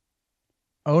 guys?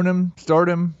 Own him, start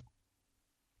him.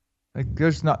 Like,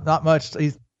 there's not much.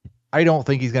 I don't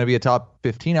think he's going to be a top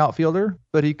 15 outfielder,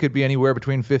 but he could be anywhere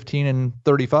between 15 and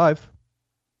 35.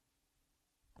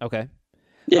 Okay.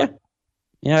 Yeah,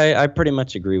 I pretty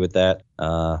much agree with that.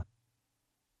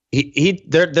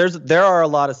 There are a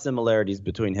lot of similarities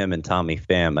between him and Tommy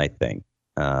Pham, I think.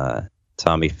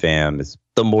 Tommy Pham is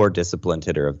the more disciplined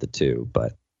hitter of the two,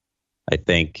 but I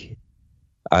think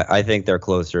they're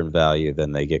closer in value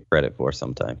than they get credit for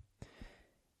sometimes.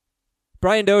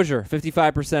 Brian Dozier,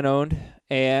 55% owned,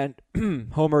 and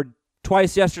homered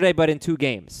twice yesterday, but in 2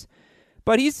 games.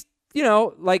 But he's,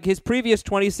 like his previous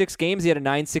 26 games, he had a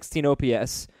 916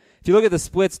 OPS. If you look at the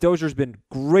splits, Dozier's been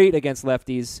great against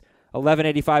lefties,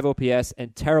 1185 OPS,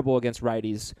 and terrible against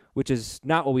righties, which is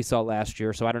not what we saw last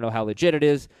year, so I don't know how legit it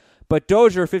is. But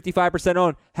Dozier, 55%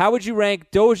 owned. How would you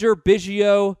rank Dozier,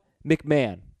 Biggio,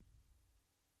 McMahon?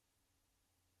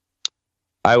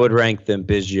 I would rank them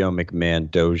Biggio, McMahon,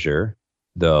 Dozier,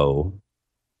 though,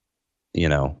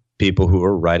 people who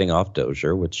are writing off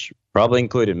Dozier, which probably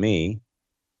included me,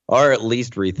 are at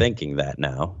least rethinking that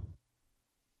now.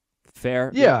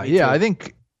 Fair. Yeah. I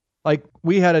think, like,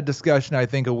 we had a discussion, I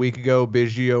think, a week ago,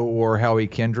 Biggio or Howie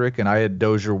Kendrick, and I had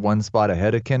Dozier 1 spot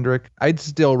ahead of Kendrick. I'd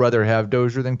still rather have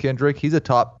Dozier than Kendrick. He's a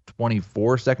top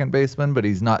 24 second baseman, but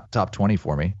he's not top 20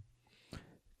 for me.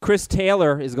 Chris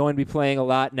Taylor is going to be playing a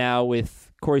lot now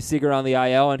with Corey Seager on the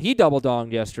IL, and he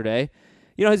double-donged yesterday.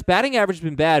 His batting average has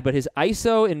been bad, but his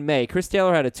ISO in May, Chris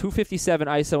Taylor had a 257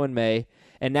 ISO in May,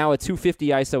 and now a 250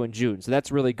 ISO in June. So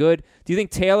that's really good. Do you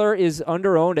think Taylor is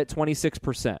under-owned at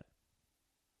 26%?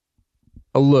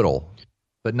 A little,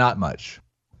 but not much.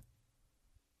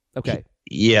 Okay.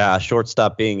 Yeah,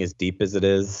 shortstop being as deep as it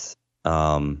is.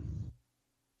 I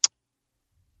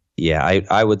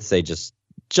would say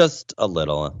just a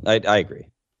little. I agree.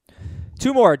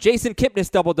 2 more. Jason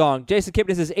Kipnis double-donged. Jason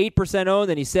Kipnis is 8%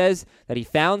 owned, and he says that he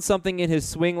found something in his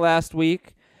swing last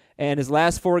week. And his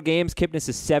last 4 games, Kipnis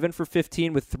is 7 for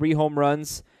 15 with 3 home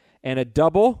runs and a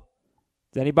double.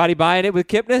 Is anybody buying it with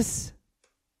Kipnis?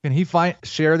 Can he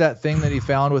share that thing that he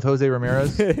found with Jose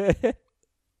Ramirez?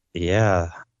 Yeah.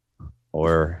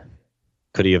 Or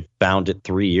could he have found it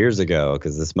 3 years ago?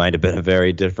 Because this might have been a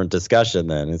very different discussion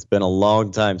then. It's been a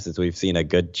long time since we've seen a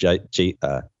good Jason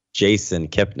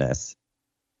Kipnis.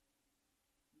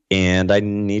 And I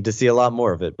need to see a lot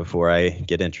more of it before I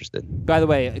get interested. By the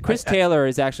way, Chris Taylor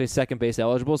is actually second base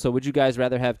eligible, so would you guys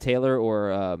rather have Taylor or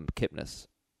Kipnis?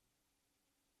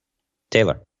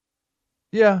 Taylor.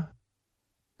 Yeah.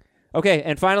 Okay,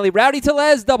 and finally, Rowdy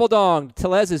Tellez double-donged.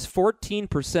 Tellez is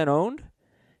 14% owned.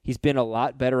 He's been a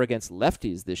lot better against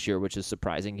lefties this year, which is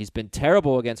surprising. He's been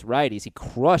terrible against righties. He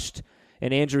crushed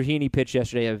an Andrew Heaney pitch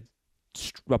yesterday,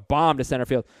 a bomb to center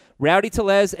field. Rowdy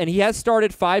Tellez, and he has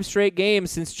started 5 straight games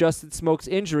since Justin Smoke's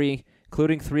injury,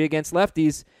 including 3 against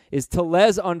lefties, is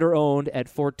Tellez under-owned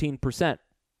at 14%.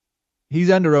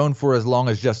 He's under-owned for as long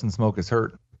as Justin Smoke is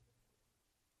hurt.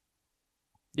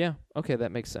 Yeah, okay,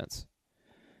 that makes sense.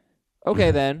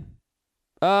 Okay, then.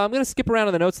 I'm going to skip around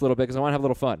in the notes a little bit because I want to have a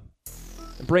little fun.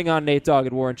 And bring on Nate Dogg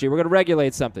and Warren G. We're going to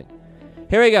regulate something.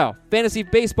 Here we go. Fantasy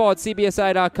baseball at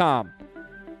CBSI.com.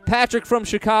 Patrick from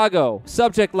Chicago.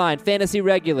 Subject line, fantasy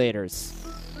regulators.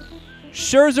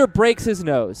 Scherzer breaks his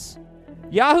nose.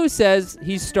 Yahoo says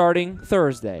he's starting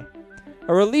Thursday.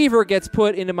 A reliever gets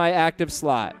put into my active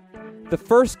slot. The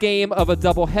first game of a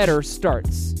doubleheader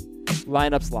starts.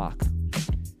 Lineups lock.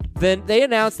 Then they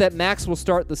announced that Max will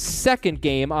start the second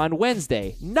game on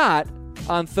Wednesday, not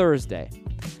on Thursday.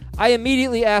 I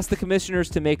immediately asked the commissioners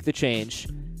to make the change.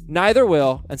 Neither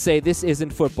will, and say this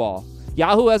isn't football.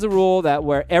 Yahoo has a rule that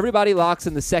where everybody locks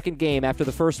in the second game after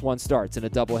the first one starts in a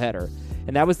doubleheader,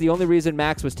 and that was the only reason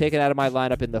Max was taken out of my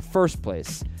lineup in the first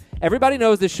place. Everybody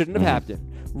knows this shouldn't have happened.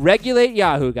 Regulate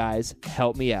Yahoo, guys.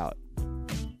 Help me out.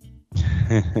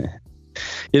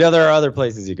 There are other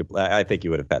places you could play. I think you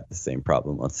would have had the same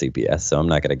problem on CBS, so I'm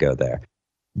not going to go there.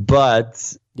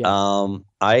 But yeah.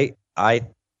 I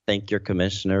think your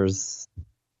commissioners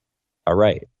are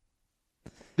right.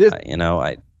 This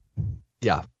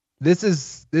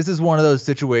is one of those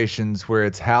situations where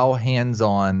it's how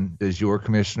hands-on does your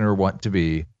commissioner want to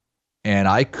be, and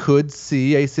I could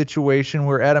see a situation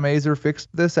where Adam Azer fixed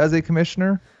this as a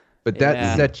commissioner. But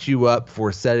that sets you up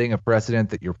for setting a precedent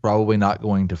that you're probably not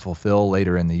going to fulfill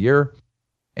later in the year.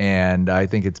 And I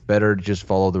think it's better to just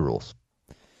follow the rules.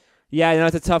 Yeah,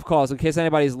 it's a tough call. So in case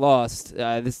anybody's lost,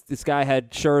 this guy had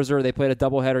Scherzer. They played a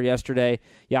doubleheader yesterday.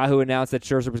 Yahoo announced that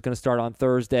Scherzer was going to start on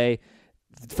Thursday.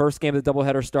 The first game of the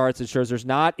doubleheader starts, and Scherzer's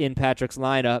not in Patrick's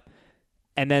lineup.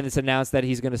 And then it's announced that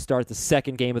he's going to start the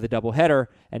second game of the doubleheader,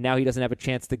 and now he doesn't have a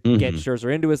chance to get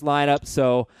Scherzer into his lineup.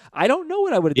 So I don't know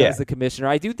what I would have done as the commissioner.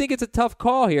 I do think it's a tough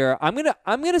call here. I'm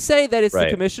gonna say that it's the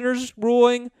commissioner's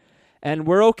ruling, and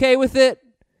we're okay with it.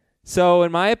 So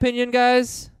in my opinion,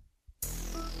 guys,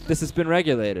 this has been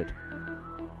regulated.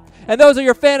 And those are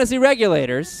your fantasy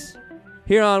regulators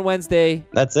here on Wednesday.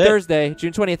 That's it. Thursday,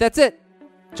 June 20th. That's it.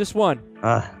 Just one.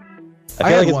 I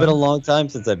feel like it's been a long time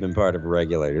since I've been part of a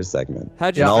regulator segment.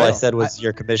 How'd you feel? All I said was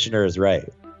your commissioner is right.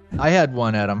 I had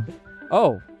one, Adam.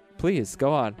 Oh, please,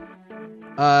 go on.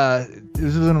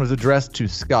 This one was addressed to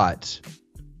Scott.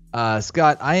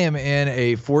 Scott, I am in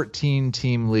a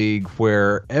 14-team league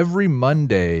where every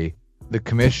Monday the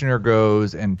commissioner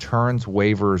goes and turns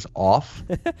waivers off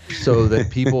so that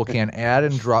people can add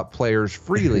and drop players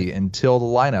freely until the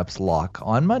lineups lock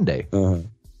on Monday.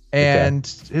 And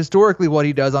historically, what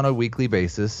he does on a weekly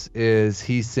basis is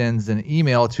he sends an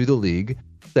email to the league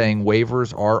saying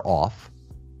waivers are off.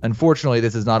 Unfortunately,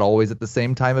 this is not always at the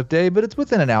same time of day, but it's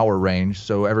within an hour range,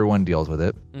 so everyone deals with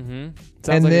it. And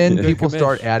like then people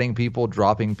start adding people,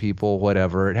 dropping people,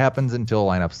 whatever. It happens until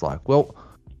lineups lock. Well,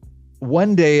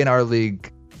 one day in our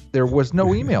league, there was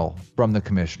no email from the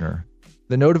commissioner.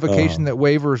 The notification that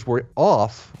waivers were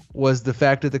off was the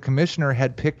fact that the commissioner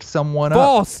had picked someone up.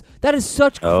 False. That is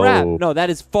such crap. No, that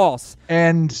is false.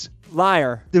 And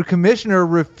liar. The commissioner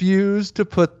refused to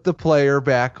put the player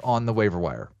back on the waiver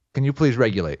wire. Can you please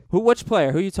regulate? Which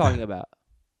player? Who are you talking about?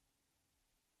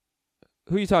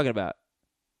 Who are you talking about?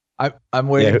 I'm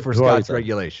waiting for Scott's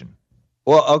regulation.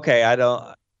 Well, okay,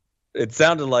 it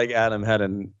sounded like Adam had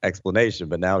an explanation,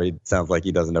 but now he sounds like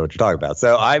he doesn't know what you're talking about.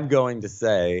 So I'm going to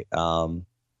say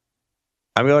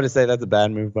that's a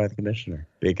bad move by the commissioner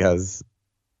because,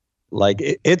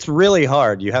 it's really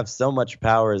hard. You have so much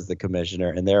power as the commissioner,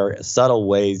 and there are subtle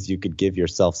ways you could give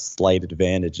yourself slight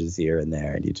advantages here and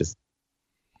there, and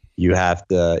you have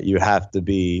to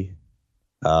be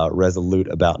resolute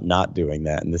about not doing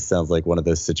that. And this sounds like one of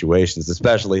those situations,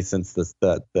 especially since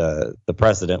the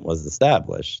precedent was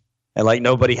established. And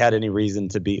nobody had any reason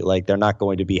to be they're not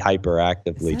going to be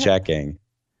hyperactively checking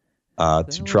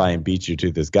to try and beat you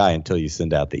to this guy until you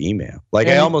send out the email.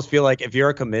 I almost feel like if you're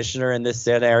a commissioner in this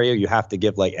scenario, you have to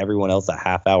give everyone else a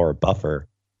half-hour buffer,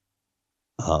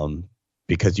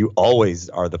 because you always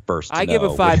are the first. I give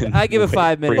a 5 minute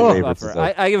buffer.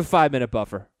 I give a 5 minute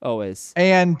buffer always.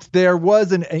 And there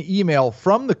was an email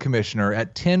from the commissioner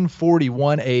at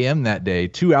 10:41 a.m. that day,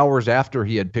 2 hours after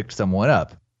he had picked someone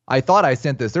up. I thought I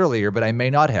sent this earlier, but I may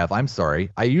not have. I'm sorry.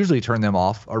 I usually turn them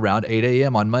off around 8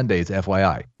 a.m. on Mondays,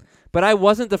 FYI. But I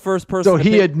wasn't the first person. So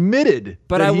he admitted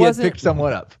that he had picked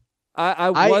someone up. I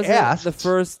wasn't asked, the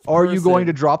first person. Are you going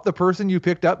to drop the person you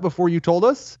picked up before you told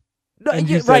us? No,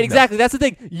 right, exactly. No. That's the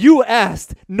thing. You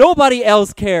asked. Nobody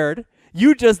else cared.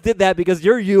 You just did that because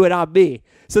you're you and I'm me.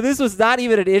 So this was not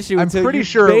even an issue. I'm pretty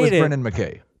sure it was Brendan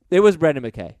McKay. It was Brendan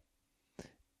McKay.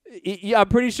 I'm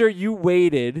pretty sure you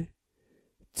waited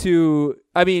to.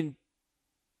 I mean,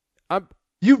 I'm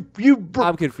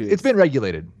confused. It's been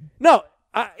regulated. No,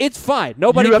 it's fine.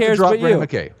 Nobody you have cares to drop but Brendan you.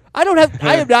 McKay.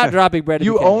 I am not dropping Brendan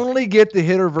You McKay. only get the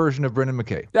hitter version of Brendan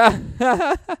McKay.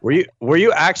 Were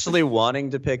you actually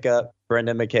wanting to pick up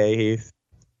Brendan McKay, Heath?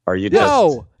 Or you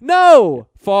just No,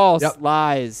 false,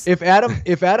 lies. If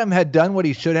Adam had done what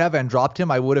he should have and dropped him,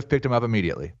 I would have picked him up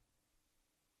immediately.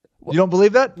 You don't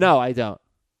believe that? No, I don't.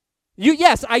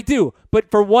 Yes, I do, but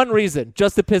for one reason,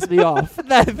 just to piss me off.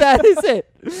 That is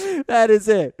it. That is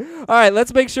it. All right,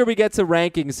 let's make sure we get to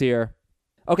rankings here.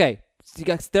 Okay,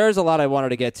 there's a lot I wanted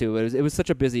to get to. It was such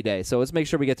a busy day, so let's make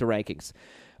sure we get to rankings.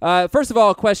 First of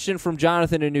all, a question from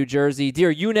Jonathan in New Jersey.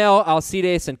 Dear Yunel,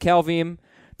 Alcides, and Kelvim,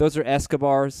 those are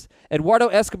Escobars. Eduardo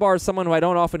Escobar is someone who I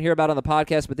don't often hear about on the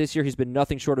podcast, but this year he's been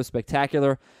nothing short of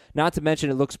spectacular. Not to mention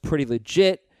it looks pretty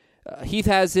legit. Heath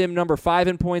has him number 5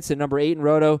 in points and number 8 in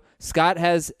Roto. Scott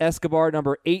has Escobar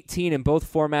number 18 in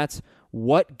both formats.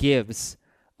 What gives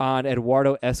on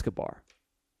Eduardo Escobar?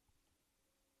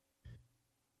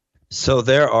 So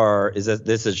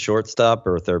this is shortstop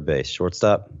or third base?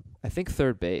 Shortstop? I think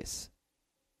third base.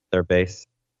 Third base?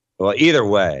 Well, either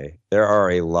way, there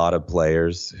are a lot of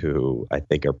players who I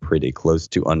think are pretty close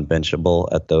to unbenchable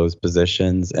at those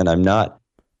positions, and I'm not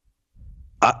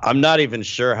even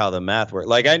sure how the math works.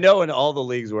 Like, I know in all the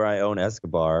leagues where I own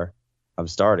Escobar, I'm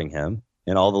starting him.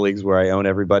 In all the leagues where I own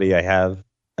everybody I have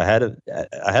ahead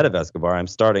of Escobar, I'm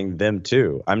starting them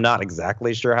too. I'm not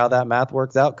exactly sure how that math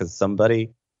works out because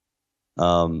somebody,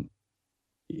 a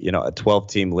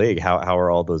 12-team league, how are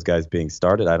all those guys being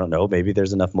started? I don't know. Maybe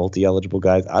there's enough multi-eligible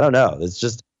guys. I don't know. It's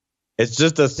just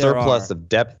a surplus of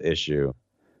depth issue.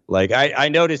 Like I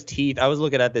noticed Heath. I was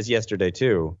looking at this yesterday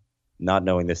too, not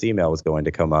knowing this email was going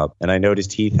to come up. And I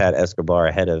noticed Heath had Escobar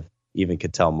ahead of even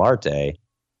Ketel Marte,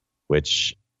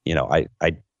 which,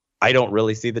 I don't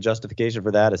really see the justification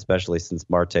for that, especially since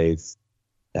Marte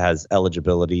has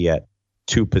eligibility at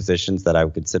 2 positions that I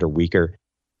would consider weaker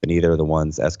than either of the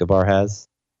ones Escobar has.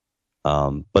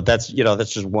 But that's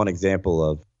just one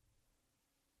example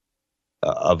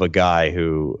of a guy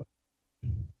who,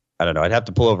 I don't know. I'd have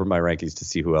to pull over my rankings to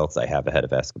see who else I have ahead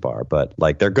of Escobar, but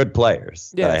like they're good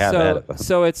players that I have ahead of him.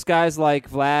 So it's guys like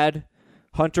Vlad,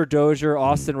 Hunter Dozier,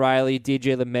 Austin Riley,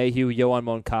 DJ LeMahieu, Yohan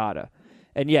Moncada.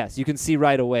 And yes, you can see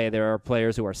right away there are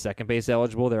players who are second base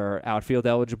eligible, there are outfield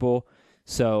eligible.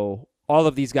 So all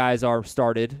of these guys are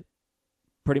started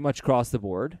pretty much across the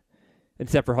board,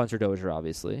 except for Hunter Dozier,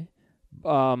 obviously.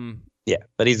 Yeah,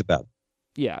 but he's about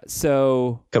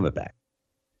coming back.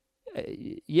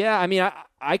 Yeah, I mean,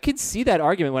 I could see that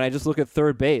argument when I just look at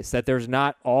third base, that there's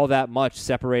not all that much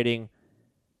separating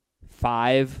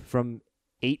 5 from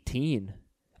 18.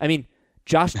 I mean,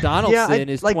 Josh Donaldson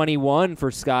is 21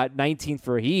 for Scott, 19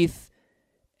 for Heath,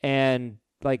 and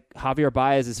like Javier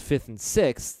Baez is 5th and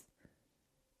 6th.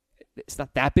 It's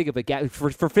not that big of a gap.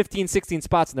 For 15, 16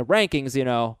 spots in the rankings,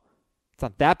 it's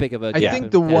not that big of a gap. I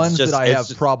think the ones that I have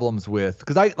problems with,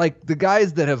 because I like the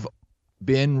guys that have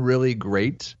been really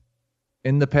great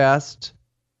in the past,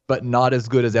 but not as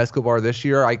good as Escobar this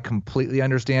year, I completely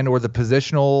understand. Or the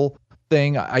positional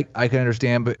thing, I can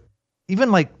understand. But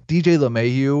even like DJ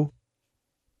LeMahieu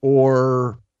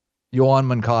or Yohan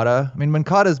Moncada, I mean,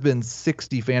 Moncada's been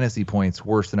 60 fantasy points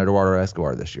worse than Eduardo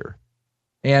Escobar this year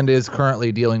and is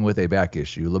currently dealing with a back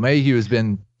issue. LeMahieu has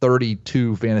been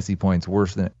 32 fantasy points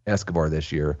worse than Escobar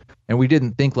this year, and we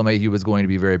didn't think LeMahieu was going to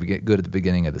be very good at the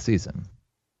beginning of the season.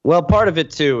 Well, part of it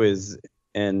too is,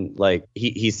 and like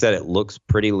he said, it looks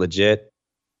pretty legit.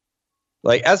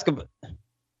 Like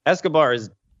Escobar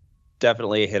is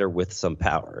definitely a hitter with some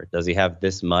power. Does he have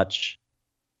this much?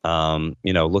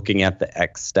 Looking at the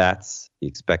X stats, the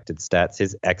expected stats,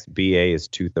 his XBA is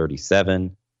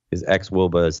 237. His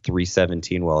xWOBA is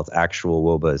 317, while his actual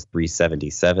WOBA is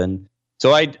 377.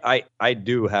 So I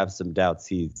do have some doubts.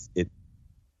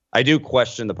 I do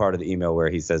question the part of the email where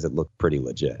he says it looked pretty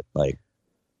legit. Like,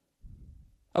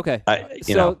 okay, I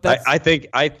think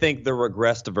the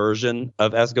regressed version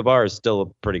of Escobar is still a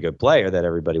pretty good player that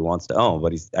everybody wants to own,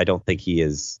 but I don't think he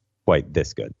is quite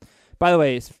this good. By the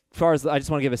way, as far as I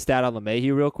just want to give a stat on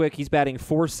LeMahieu real quick, he's batting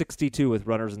 .462 with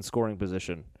runners in scoring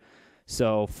position.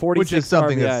 So 46 which is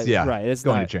something RBIs, that's right, it's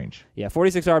going to change. Yeah,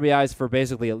 46 RBIs for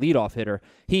basically a leadoff hitter.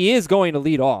 He is going to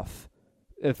lead off,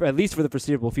 at least for the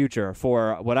foreseeable future,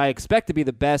 for what I expect to be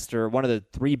the best or one of the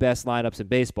 3 best lineups in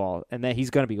baseball, and that he's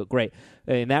going to be great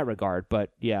in that regard. But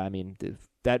yeah, I mean,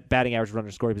 that batting average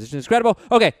runner scoring position is incredible.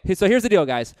 Okay, so here's the deal,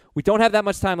 guys. We don't have that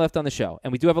much time left on the show,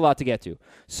 and we do have a lot to get to.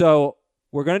 So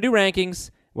we're going to do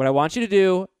rankings. What I want you to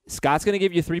do, Scott's going to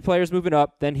give you 3 players moving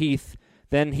up, then Heath,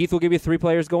 Then Heath will give you 3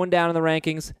 players going down in the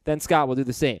rankings. Then Scott will do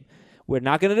the same. We're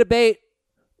not going to debate.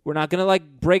 We're not going to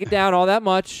break it down all that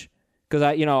much because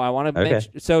I want to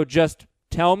mention. So just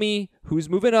tell me who's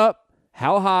moving up,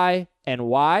 how high, and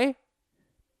why,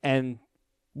 and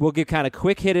we'll give kind of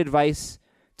quick hit advice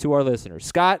to our listeners.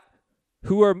 Scott,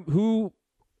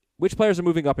 which players are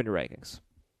moving up in your rankings?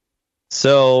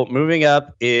 So moving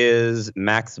up is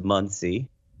Max Muncy,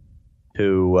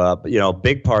 who,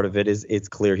 big part of it is it's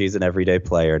clear he's an everyday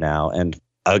player now. And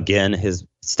again, his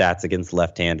stats against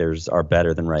left-handers are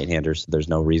better than right-handers. So there's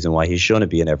no reason why he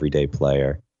shouldn't be an everyday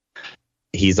player.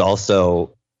 He's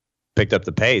also picked up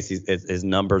the pace. His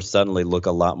numbers suddenly look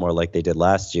a lot more like they did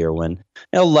last year when,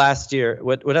 last year,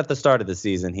 at the start of the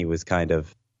season, he was kind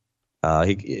of,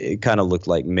 it kind of looked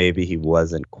like maybe he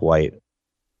wasn't quite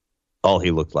all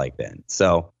he looked like then.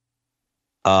 So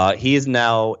he is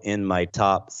now in my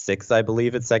top 6, I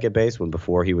believe, at second base, when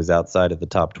before he was outside of the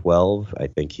top 12. I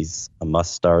think he's a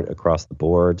must start across the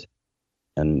board.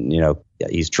 And,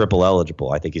 he's triple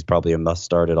eligible. I think he's probably a must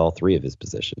start at all 3 of his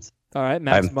positions. All right,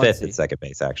 Max I'm Muncy. 5th at second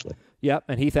base, actually. Yep,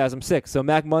 and Heath has him 6th. So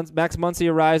Max Muncy,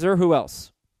 a riser. Who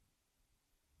else?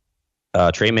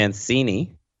 Trey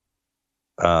Mancini,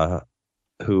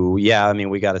 who, we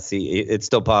got to see. It's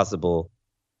still possible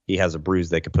he has a bruise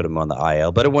that could put him on the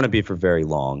IL, but it wouldn't be for very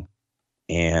long.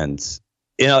 And,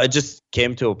 it just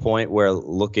came to a point where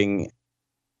looking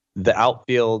the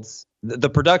outfields, the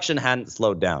production hadn't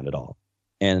slowed down at all.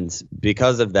 And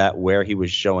because of that, where he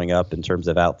was showing up in terms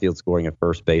of outfield scoring and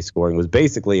first base scoring was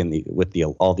basically with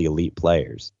all the elite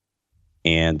players.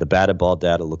 And the batted ball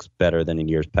data looks better than in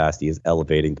years past. He is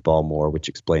elevating the ball more, which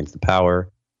explains the power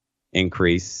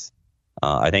increase.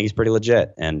 I think he's pretty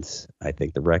legit, and I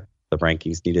think the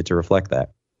rankings needed to reflect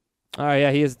that. All right,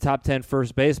 yeah, he is a top 10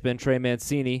 first baseman, Trey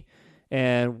Mancini,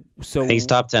 and so he's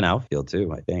top 10 outfield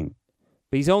too, I think.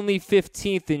 But he's only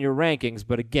 15th in your rankings,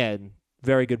 but again,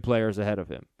 very good players ahead of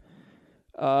him.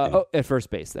 At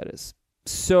first base, that is.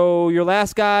 So your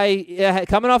last guy,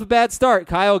 coming off a bad start,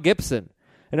 Kyle Gibson.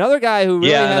 Another guy who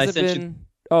really hasn't been...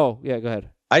 go ahead.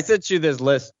 I sent you this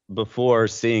list before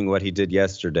seeing what he did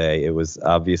yesterday. It was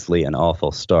obviously an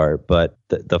awful start, but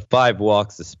the 5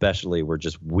 walks especially were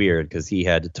just weird because he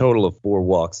had a total of 4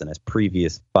 walks in his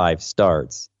previous 5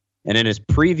 starts. And in his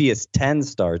previous 10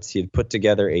 starts, he had put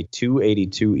together a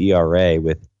 2.82 ERA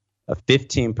with a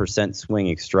 15%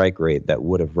 swinging strike rate that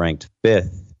would have ranked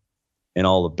 5th in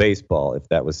all of baseball if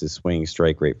that was his swinging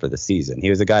strike rate for the season. He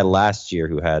was a guy last year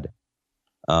who had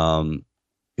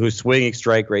whose swinging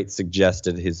strike rate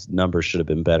suggested his numbers should have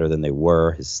been better than they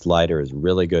were. His slider is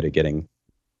really good at getting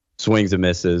swings and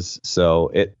misses.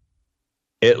 So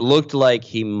it looked like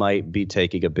he might be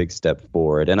taking a big step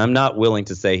forward. And I'm not willing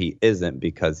to say he isn't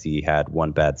because he had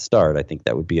one bad start. I think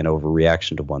that would be an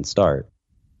overreaction to one start.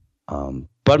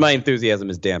 But my enthusiasm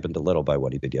is dampened a little by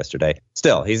what he did yesterday.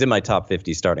 Still, he's in my top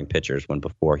 50 starting pitchers when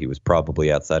before he was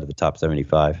probably outside of the top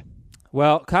 75.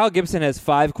 Well, Kyle Gibson has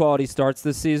 5 quality starts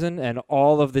this season, and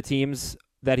all of the teams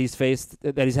that he's faced,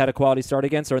 that he's had a quality start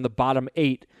against, are in the bottom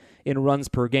 8 in runs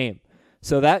per game.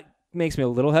 So that makes me a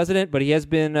little hesitant, but he has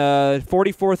been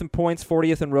 44th in points,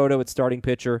 40th in roto at starting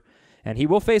pitcher, and he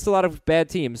will face a lot of bad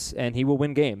teams, and he will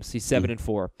win games. He's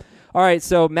 7-4. All right,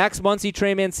 so Max Muncy,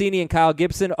 Trey Mancini, and Kyle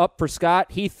Gibson up for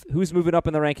Scott. Heath, who's moving up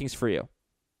in the rankings for you?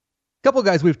 A couple of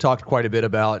guys we've talked quite a bit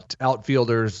about,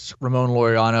 outfielders, Ramon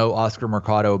Laureano, Oscar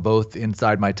Mercado, both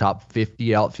inside my top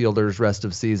 50 outfielders rest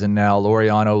of season now.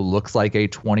 Laureano looks like a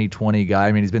 2020 guy.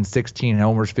 I mean, he's been 16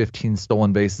 homers, 15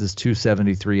 stolen bases,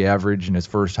 273 average in his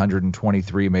first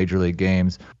 123 major league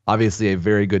games. Obviously a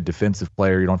very good defensive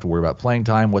player. You don't have to worry about playing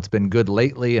time. What's been good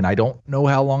lately, and I don't know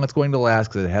how long it's going to last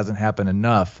because it hasn't happened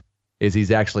enough, is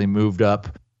he's actually moved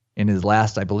up in his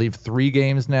last, I believe, 3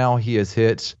 games now. He has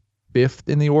hit 5th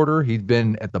in the order. He's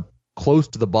been at the close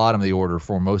to the bottom of the order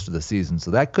for most of the season,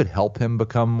 so that could help him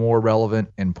become more relevant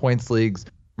in points leagues.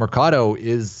 Mercado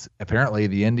is apparently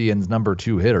the Indians' number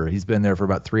 2 hitter. He's been there for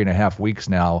about 3.5 weeks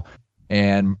now,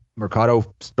 and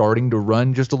Mercado starting to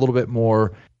run just a little bit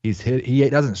more. He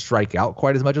doesn't strike out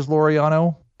quite as much as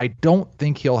Laureano. I don't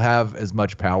think he'll have as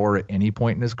much power at any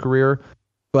point in his career,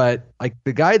 but like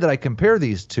the guy that I compare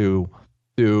these two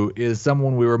to is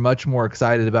someone we were much more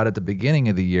excited about at the beginning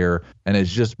of the year and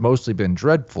has just mostly been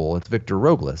dreadful. It's Victor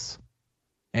Robles.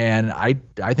 And I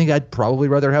think I'd probably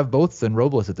rather have both than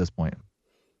Robles at this point.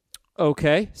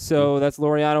 Okay, so that's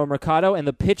Laureano and Mercado. And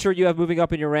the pitcher you have moving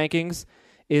up in your rankings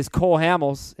is Cole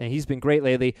Hamels, and he's been great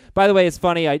lately. By the way, it's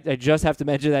funny, I just have to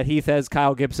mention that Heath has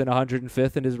Kyle Gibson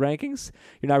 105th in his rankings.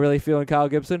 You're not really feeling Kyle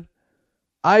Gibson?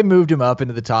 I moved him up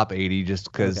into the top 80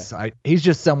 just because he's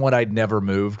just someone I'd never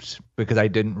moved because I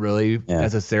didn't really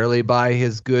necessarily buy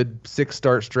his good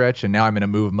 6-start stretch, and now I'm going to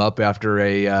move him up after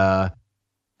a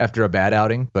bad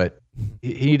outing. But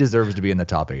he deserves to be in the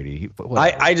top 80.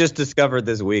 I just discovered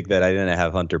this week that I didn't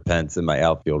have Hunter Pence in my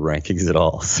outfield rankings at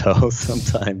all. So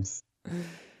sometimes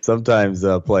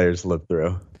players slip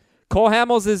through. Cole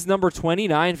Hamels is number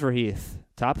 29 for Heath,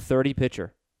 top 30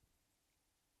 pitcher.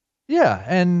 Yeah,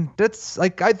 and that's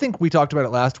like I think we talked about it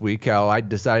last week, how I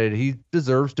decided he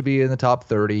deserves to be in the top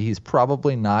 30. He's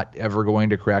probably not ever going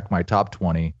to crack my top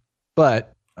 20.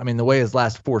 But, I mean, the way his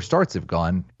last 4 starts have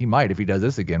gone, he might if he does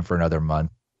this again for another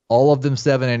month. All of them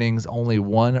 7 innings, only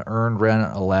 1 earned run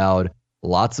allowed,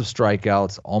 lots of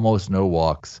strikeouts, almost no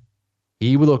walks.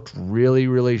 He looked really,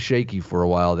 really shaky for a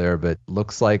while there, but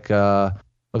looks like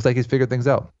he's figured things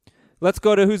out. Let's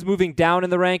go to who's moving down in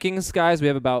the rankings, guys. We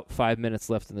have about 5 minutes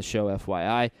left in the show,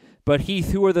 FYI. But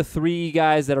Heath, who are the 3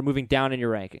 guys that are moving down in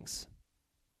your rankings?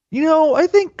 I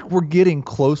think we're getting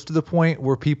close to the point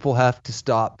where people have to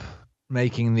stop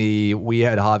making we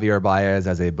had Javier Baez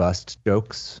as a bust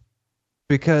jokes.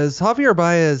 Because Javier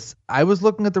Baez, I was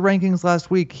looking at the rankings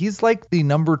last week. He's like the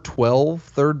number 12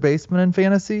 third baseman in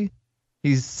fantasy.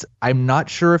 I'm not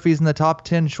sure if he's in the top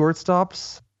 10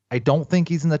 shortstops. I don't think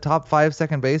he's in the top 5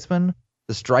 second baseman.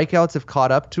 The strikeouts have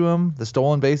caught up to him. The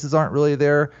stolen bases aren't really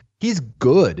there. He's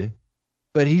good,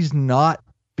 but he's not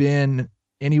been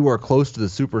anywhere close to the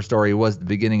superstar he was at the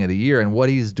beginning of the year. And what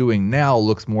he's doing now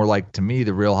looks more like, to me,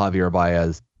 the real Javier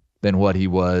Baez than what he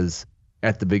was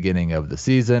at the beginning of the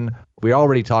season. We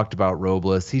already talked about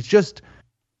Robles. He's just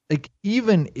like,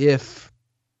 even if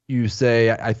you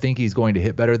say, I think he's going to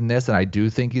hit better than this, and I do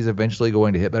think he's eventually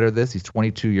going to hit better than this. He's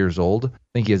 22 years old. I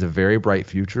think he has a very bright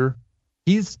future.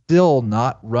 He's still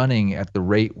not running at the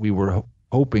rate we were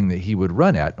hoping that he would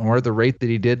run at, or the rate that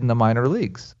he did in the minor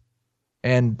leagues.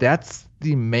 And that's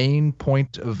the main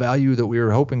point of value that we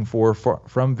were hoping for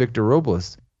from Victor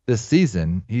Robles this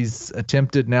season. He's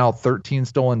attempted now 13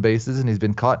 stolen bases, and he's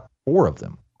been caught 4 of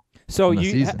them. So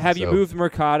you moved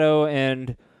Mercado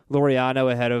and Laureano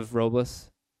ahead of Robles?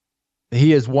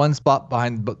 He is 1 spot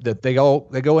behind, but that they go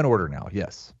in order now.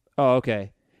 Yes. Oh,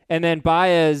 okay. And then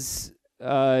Baez,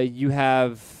 you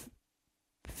have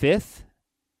 5th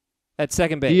at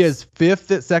second base. He is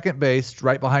 5th at second base,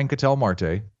 right behind Ketel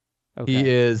Marte. Okay. He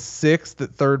is 6th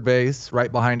at third base,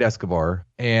 right behind Escobar,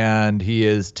 and he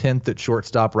is 10th at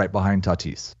shortstop, right behind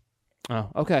Tatis. Oh,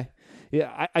 okay.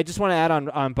 Yeah, I just want to add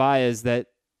on Baez that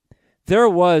there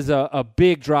was a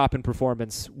big drop in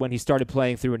performance when he started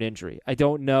playing through an injury. I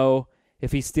don't know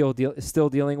if he's still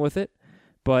dealing with it,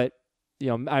 but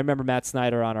I remember Matt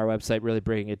Snyder on our website really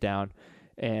breaking it down,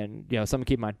 and something to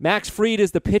keep in mind. Max Fried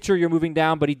is the pitcher you're moving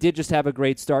down, but he did just have a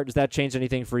great start. Does that change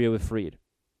anything for you with Fried?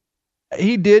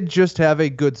 He did just have a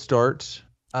good start.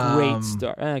 Great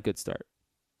start. Good start.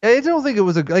 I don't think it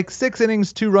was 6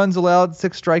 innings, 2 runs allowed,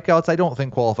 6 strikeouts. I don't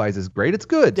think qualifies as great. It's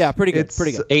good. Yeah, pretty good.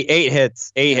 Pretty good. 8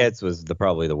 hits. 8 hits was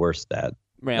probably the worst stat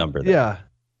number there. Yeah.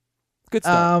 Good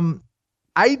start.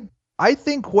 I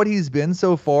think what he's been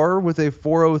so far with a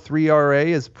 4.03 RA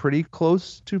is pretty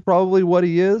close to probably what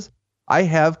he is. I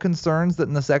have concerns that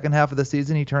in the second half of the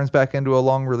season he turns back into a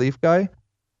long relief guy.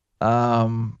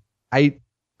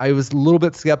 I was a little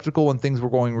bit skeptical when things were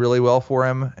going really well for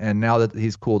him, and now that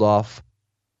he's cooled off,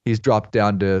 he's dropped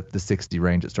down to the 60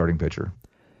 range at starting pitcher.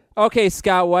 Okay,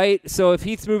 Scott White. So if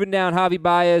Heath's moving down Javi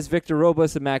Baez, Victor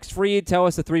Robles, and Max Fried, tell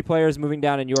us the 3 players moving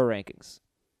down in your rankings.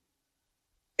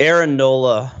 Aaron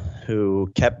Nola,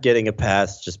 who kept getting a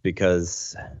pass just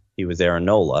because he was Aaron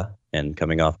Nola and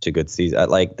coming off to good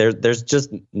season. There's just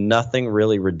nothing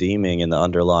really redeeming in the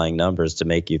underlying numbers to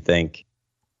make you think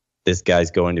this guy's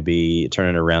going to be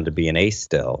turning around to be an ace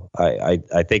still.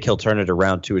 I think he'll turn it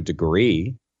around to a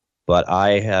degree, but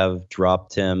I have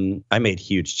dropped him. I made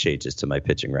huge changes to my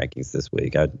pitching rankings this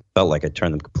week. I felt like I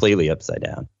turned them completely upside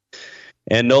down.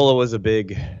 And Nola was a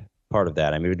big part of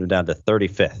that. I moved him down to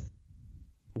 35th.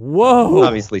 Whoa.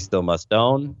 Obviously still must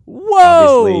own.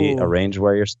 Whoa. Obviously a range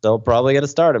where you're still probably going to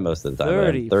start him most of the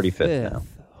time. 35th now.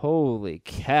 Holy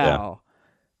cow.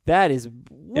 Yeah. That is,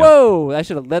 whoa. Yeah. I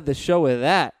should have led the show with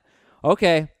that.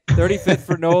 Okay, 35th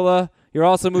for Nola. You're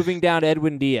also moving down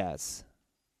Edwin Diaz.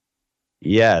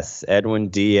 Yes, Edwin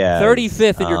Diaz.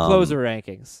 35th in your closer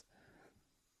rankings.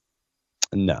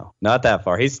 No, not that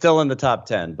far. He's still in the top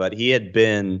 10, but he had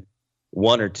been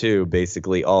 1 or 2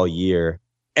 basically all year.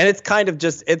 And it's kind of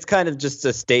just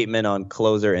a statement on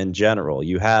closer in general.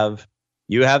 You have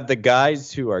the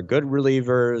guys who are good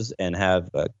relievers and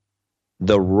have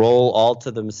the role all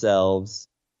to themselves,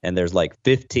 and there's like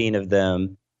 15 of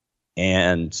them.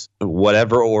 and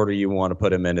whatever order you want to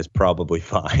put him in is probably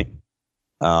fine.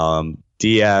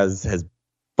 Diaz has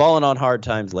fallen on hard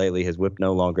times lately. His whip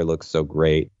no longer looks so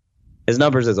great. His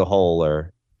numbers as a whole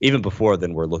are, even before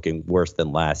then, were looking worse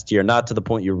than last year. Not to the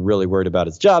point you're really worried about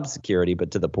his job security,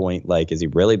 but to the point, like, is he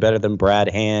really better than Brad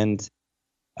Hand?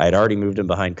 I'd already moved him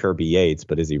behind Kirby Yates,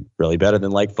 but is he really better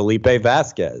than, like, Felipe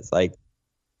Vasquez? Like,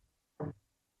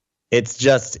 it's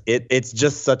just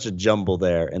such a jumble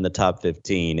there in the top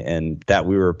 15, and that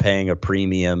we were paying a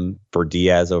premium for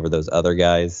Diaz over those other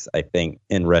guys, I think,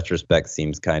 in retrospect,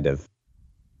 seems kind of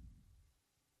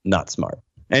not smart.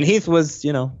 And Heath was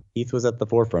at the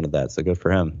forefront of that, so good for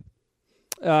him.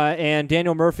 And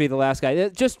Daniel Murphy, the last guy,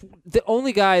 just the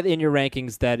only guy in your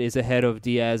rankings that is ahead of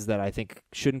Diaz that I think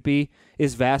shouldn't be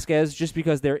is Vasquez, just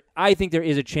because I think there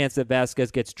is a chance that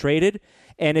Vasquez gets traded,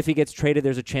 and if he gets traded,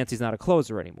 there's a chance he's not a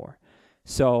closer anymore.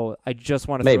 So I just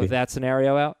want to throw that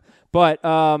scenario out. But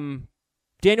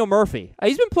Daniel Murphy,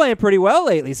 he's been playing pretty well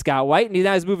lately, Scott White, and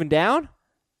now he's moving down.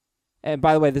 And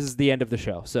by the way, this is the end of the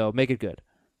show, so make it good.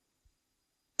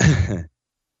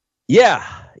 Yeah,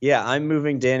 I'm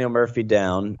moving Daniel Murphy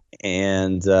down,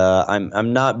 and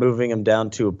I'm not moving him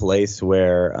down to a place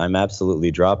where I'm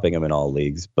absolutely dropping him in all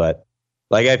leagues, but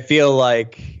like I feel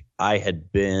like I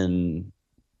had been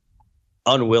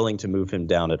unwilling to move him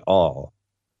down at all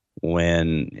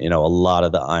when, a lot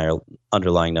of the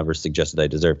underlying numbers suggested I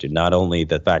deserved to. Not only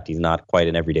the fact he's not quite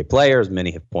an everyday player, as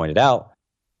many have pointed out,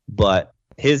 but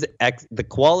the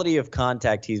quality of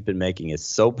contact he's been making is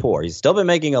so poor. He's still been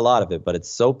making a lot of it, but it's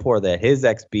so poor that his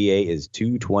XBA is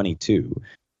 222.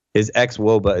 His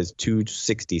xWOBA is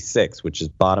 266, which is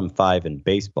bottom 5 in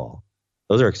baseball.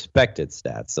 Those are expected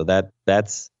stats. So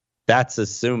that's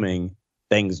assuming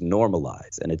things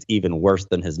normalize, and it's even worse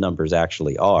than his numbers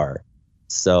actually are.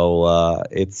 So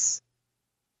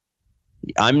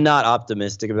I'm not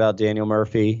optimistic about Daniel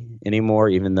Murphy anymore,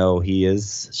 even though he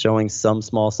is showing some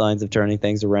small signs of turning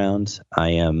things around. I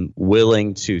am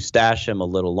willing to stash him a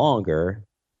little longer,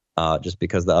 just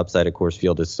because the upside of Coors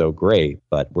Field is so great.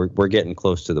 But we're getting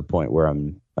close to the point where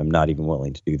I'm not even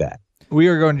willing to do that. We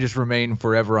are going to just remain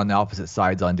forever on the opposite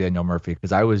sides on Daniel Murphy,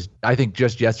 because I think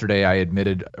just yesterday I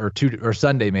admitted, or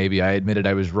Sunday maybe, I admitted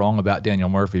I was wrong about Daniel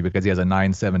Murphy because he has a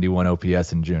 971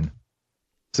 OPS in June.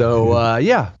 So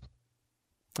yeah.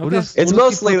 Okay. It's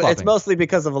mostly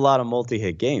because of a lot of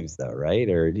multi-hit games, though, right?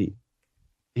 Or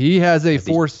he has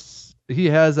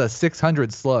a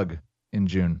 600 slug in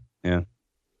June. Yeah.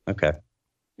 Okay.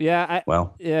 Yeah.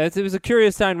 It was a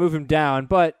curious time to move him down,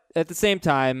 but at the same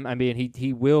time, I mean,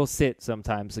 he will sit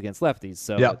sometimes against lefties.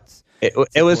 So yeah.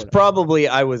 It was probably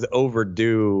I was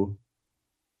overdue.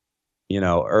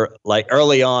 Like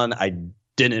early on, I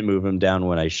didn't move him down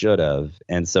when I should have,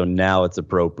 and so now it's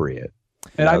appropriate.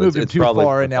 And I moved him too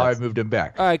far, and now I've moved him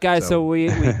back. All right, guys. So we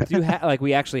do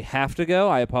we actually have to go.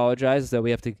 I apologize that we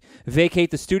have to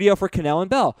vacate the studio for Cannell and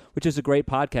Bell, which is a great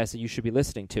podcast that you should be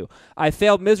listening to. I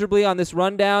failed miserably on this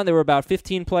rundown. There were about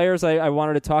 15 players I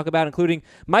wanted to talk about, including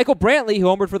Michael Brantley, who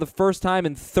homered for the first time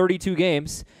in 32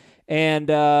 games, and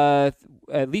at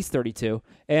least 32.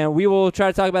 And we will try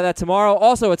to talk about that tomorrow.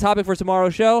 Also, a topic for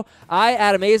tomorrow's show.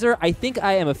 Adam Azer, I think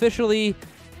I am officially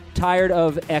tired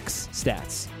of X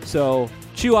stats. So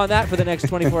chew on that for the next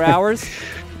 24 hours.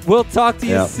 We'll talk to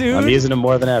you soon. I'm using them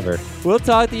more than ever. We'll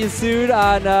talk to you soon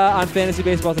on Fantasy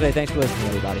Baseball Today. Thanks for listening,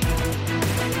 everybody.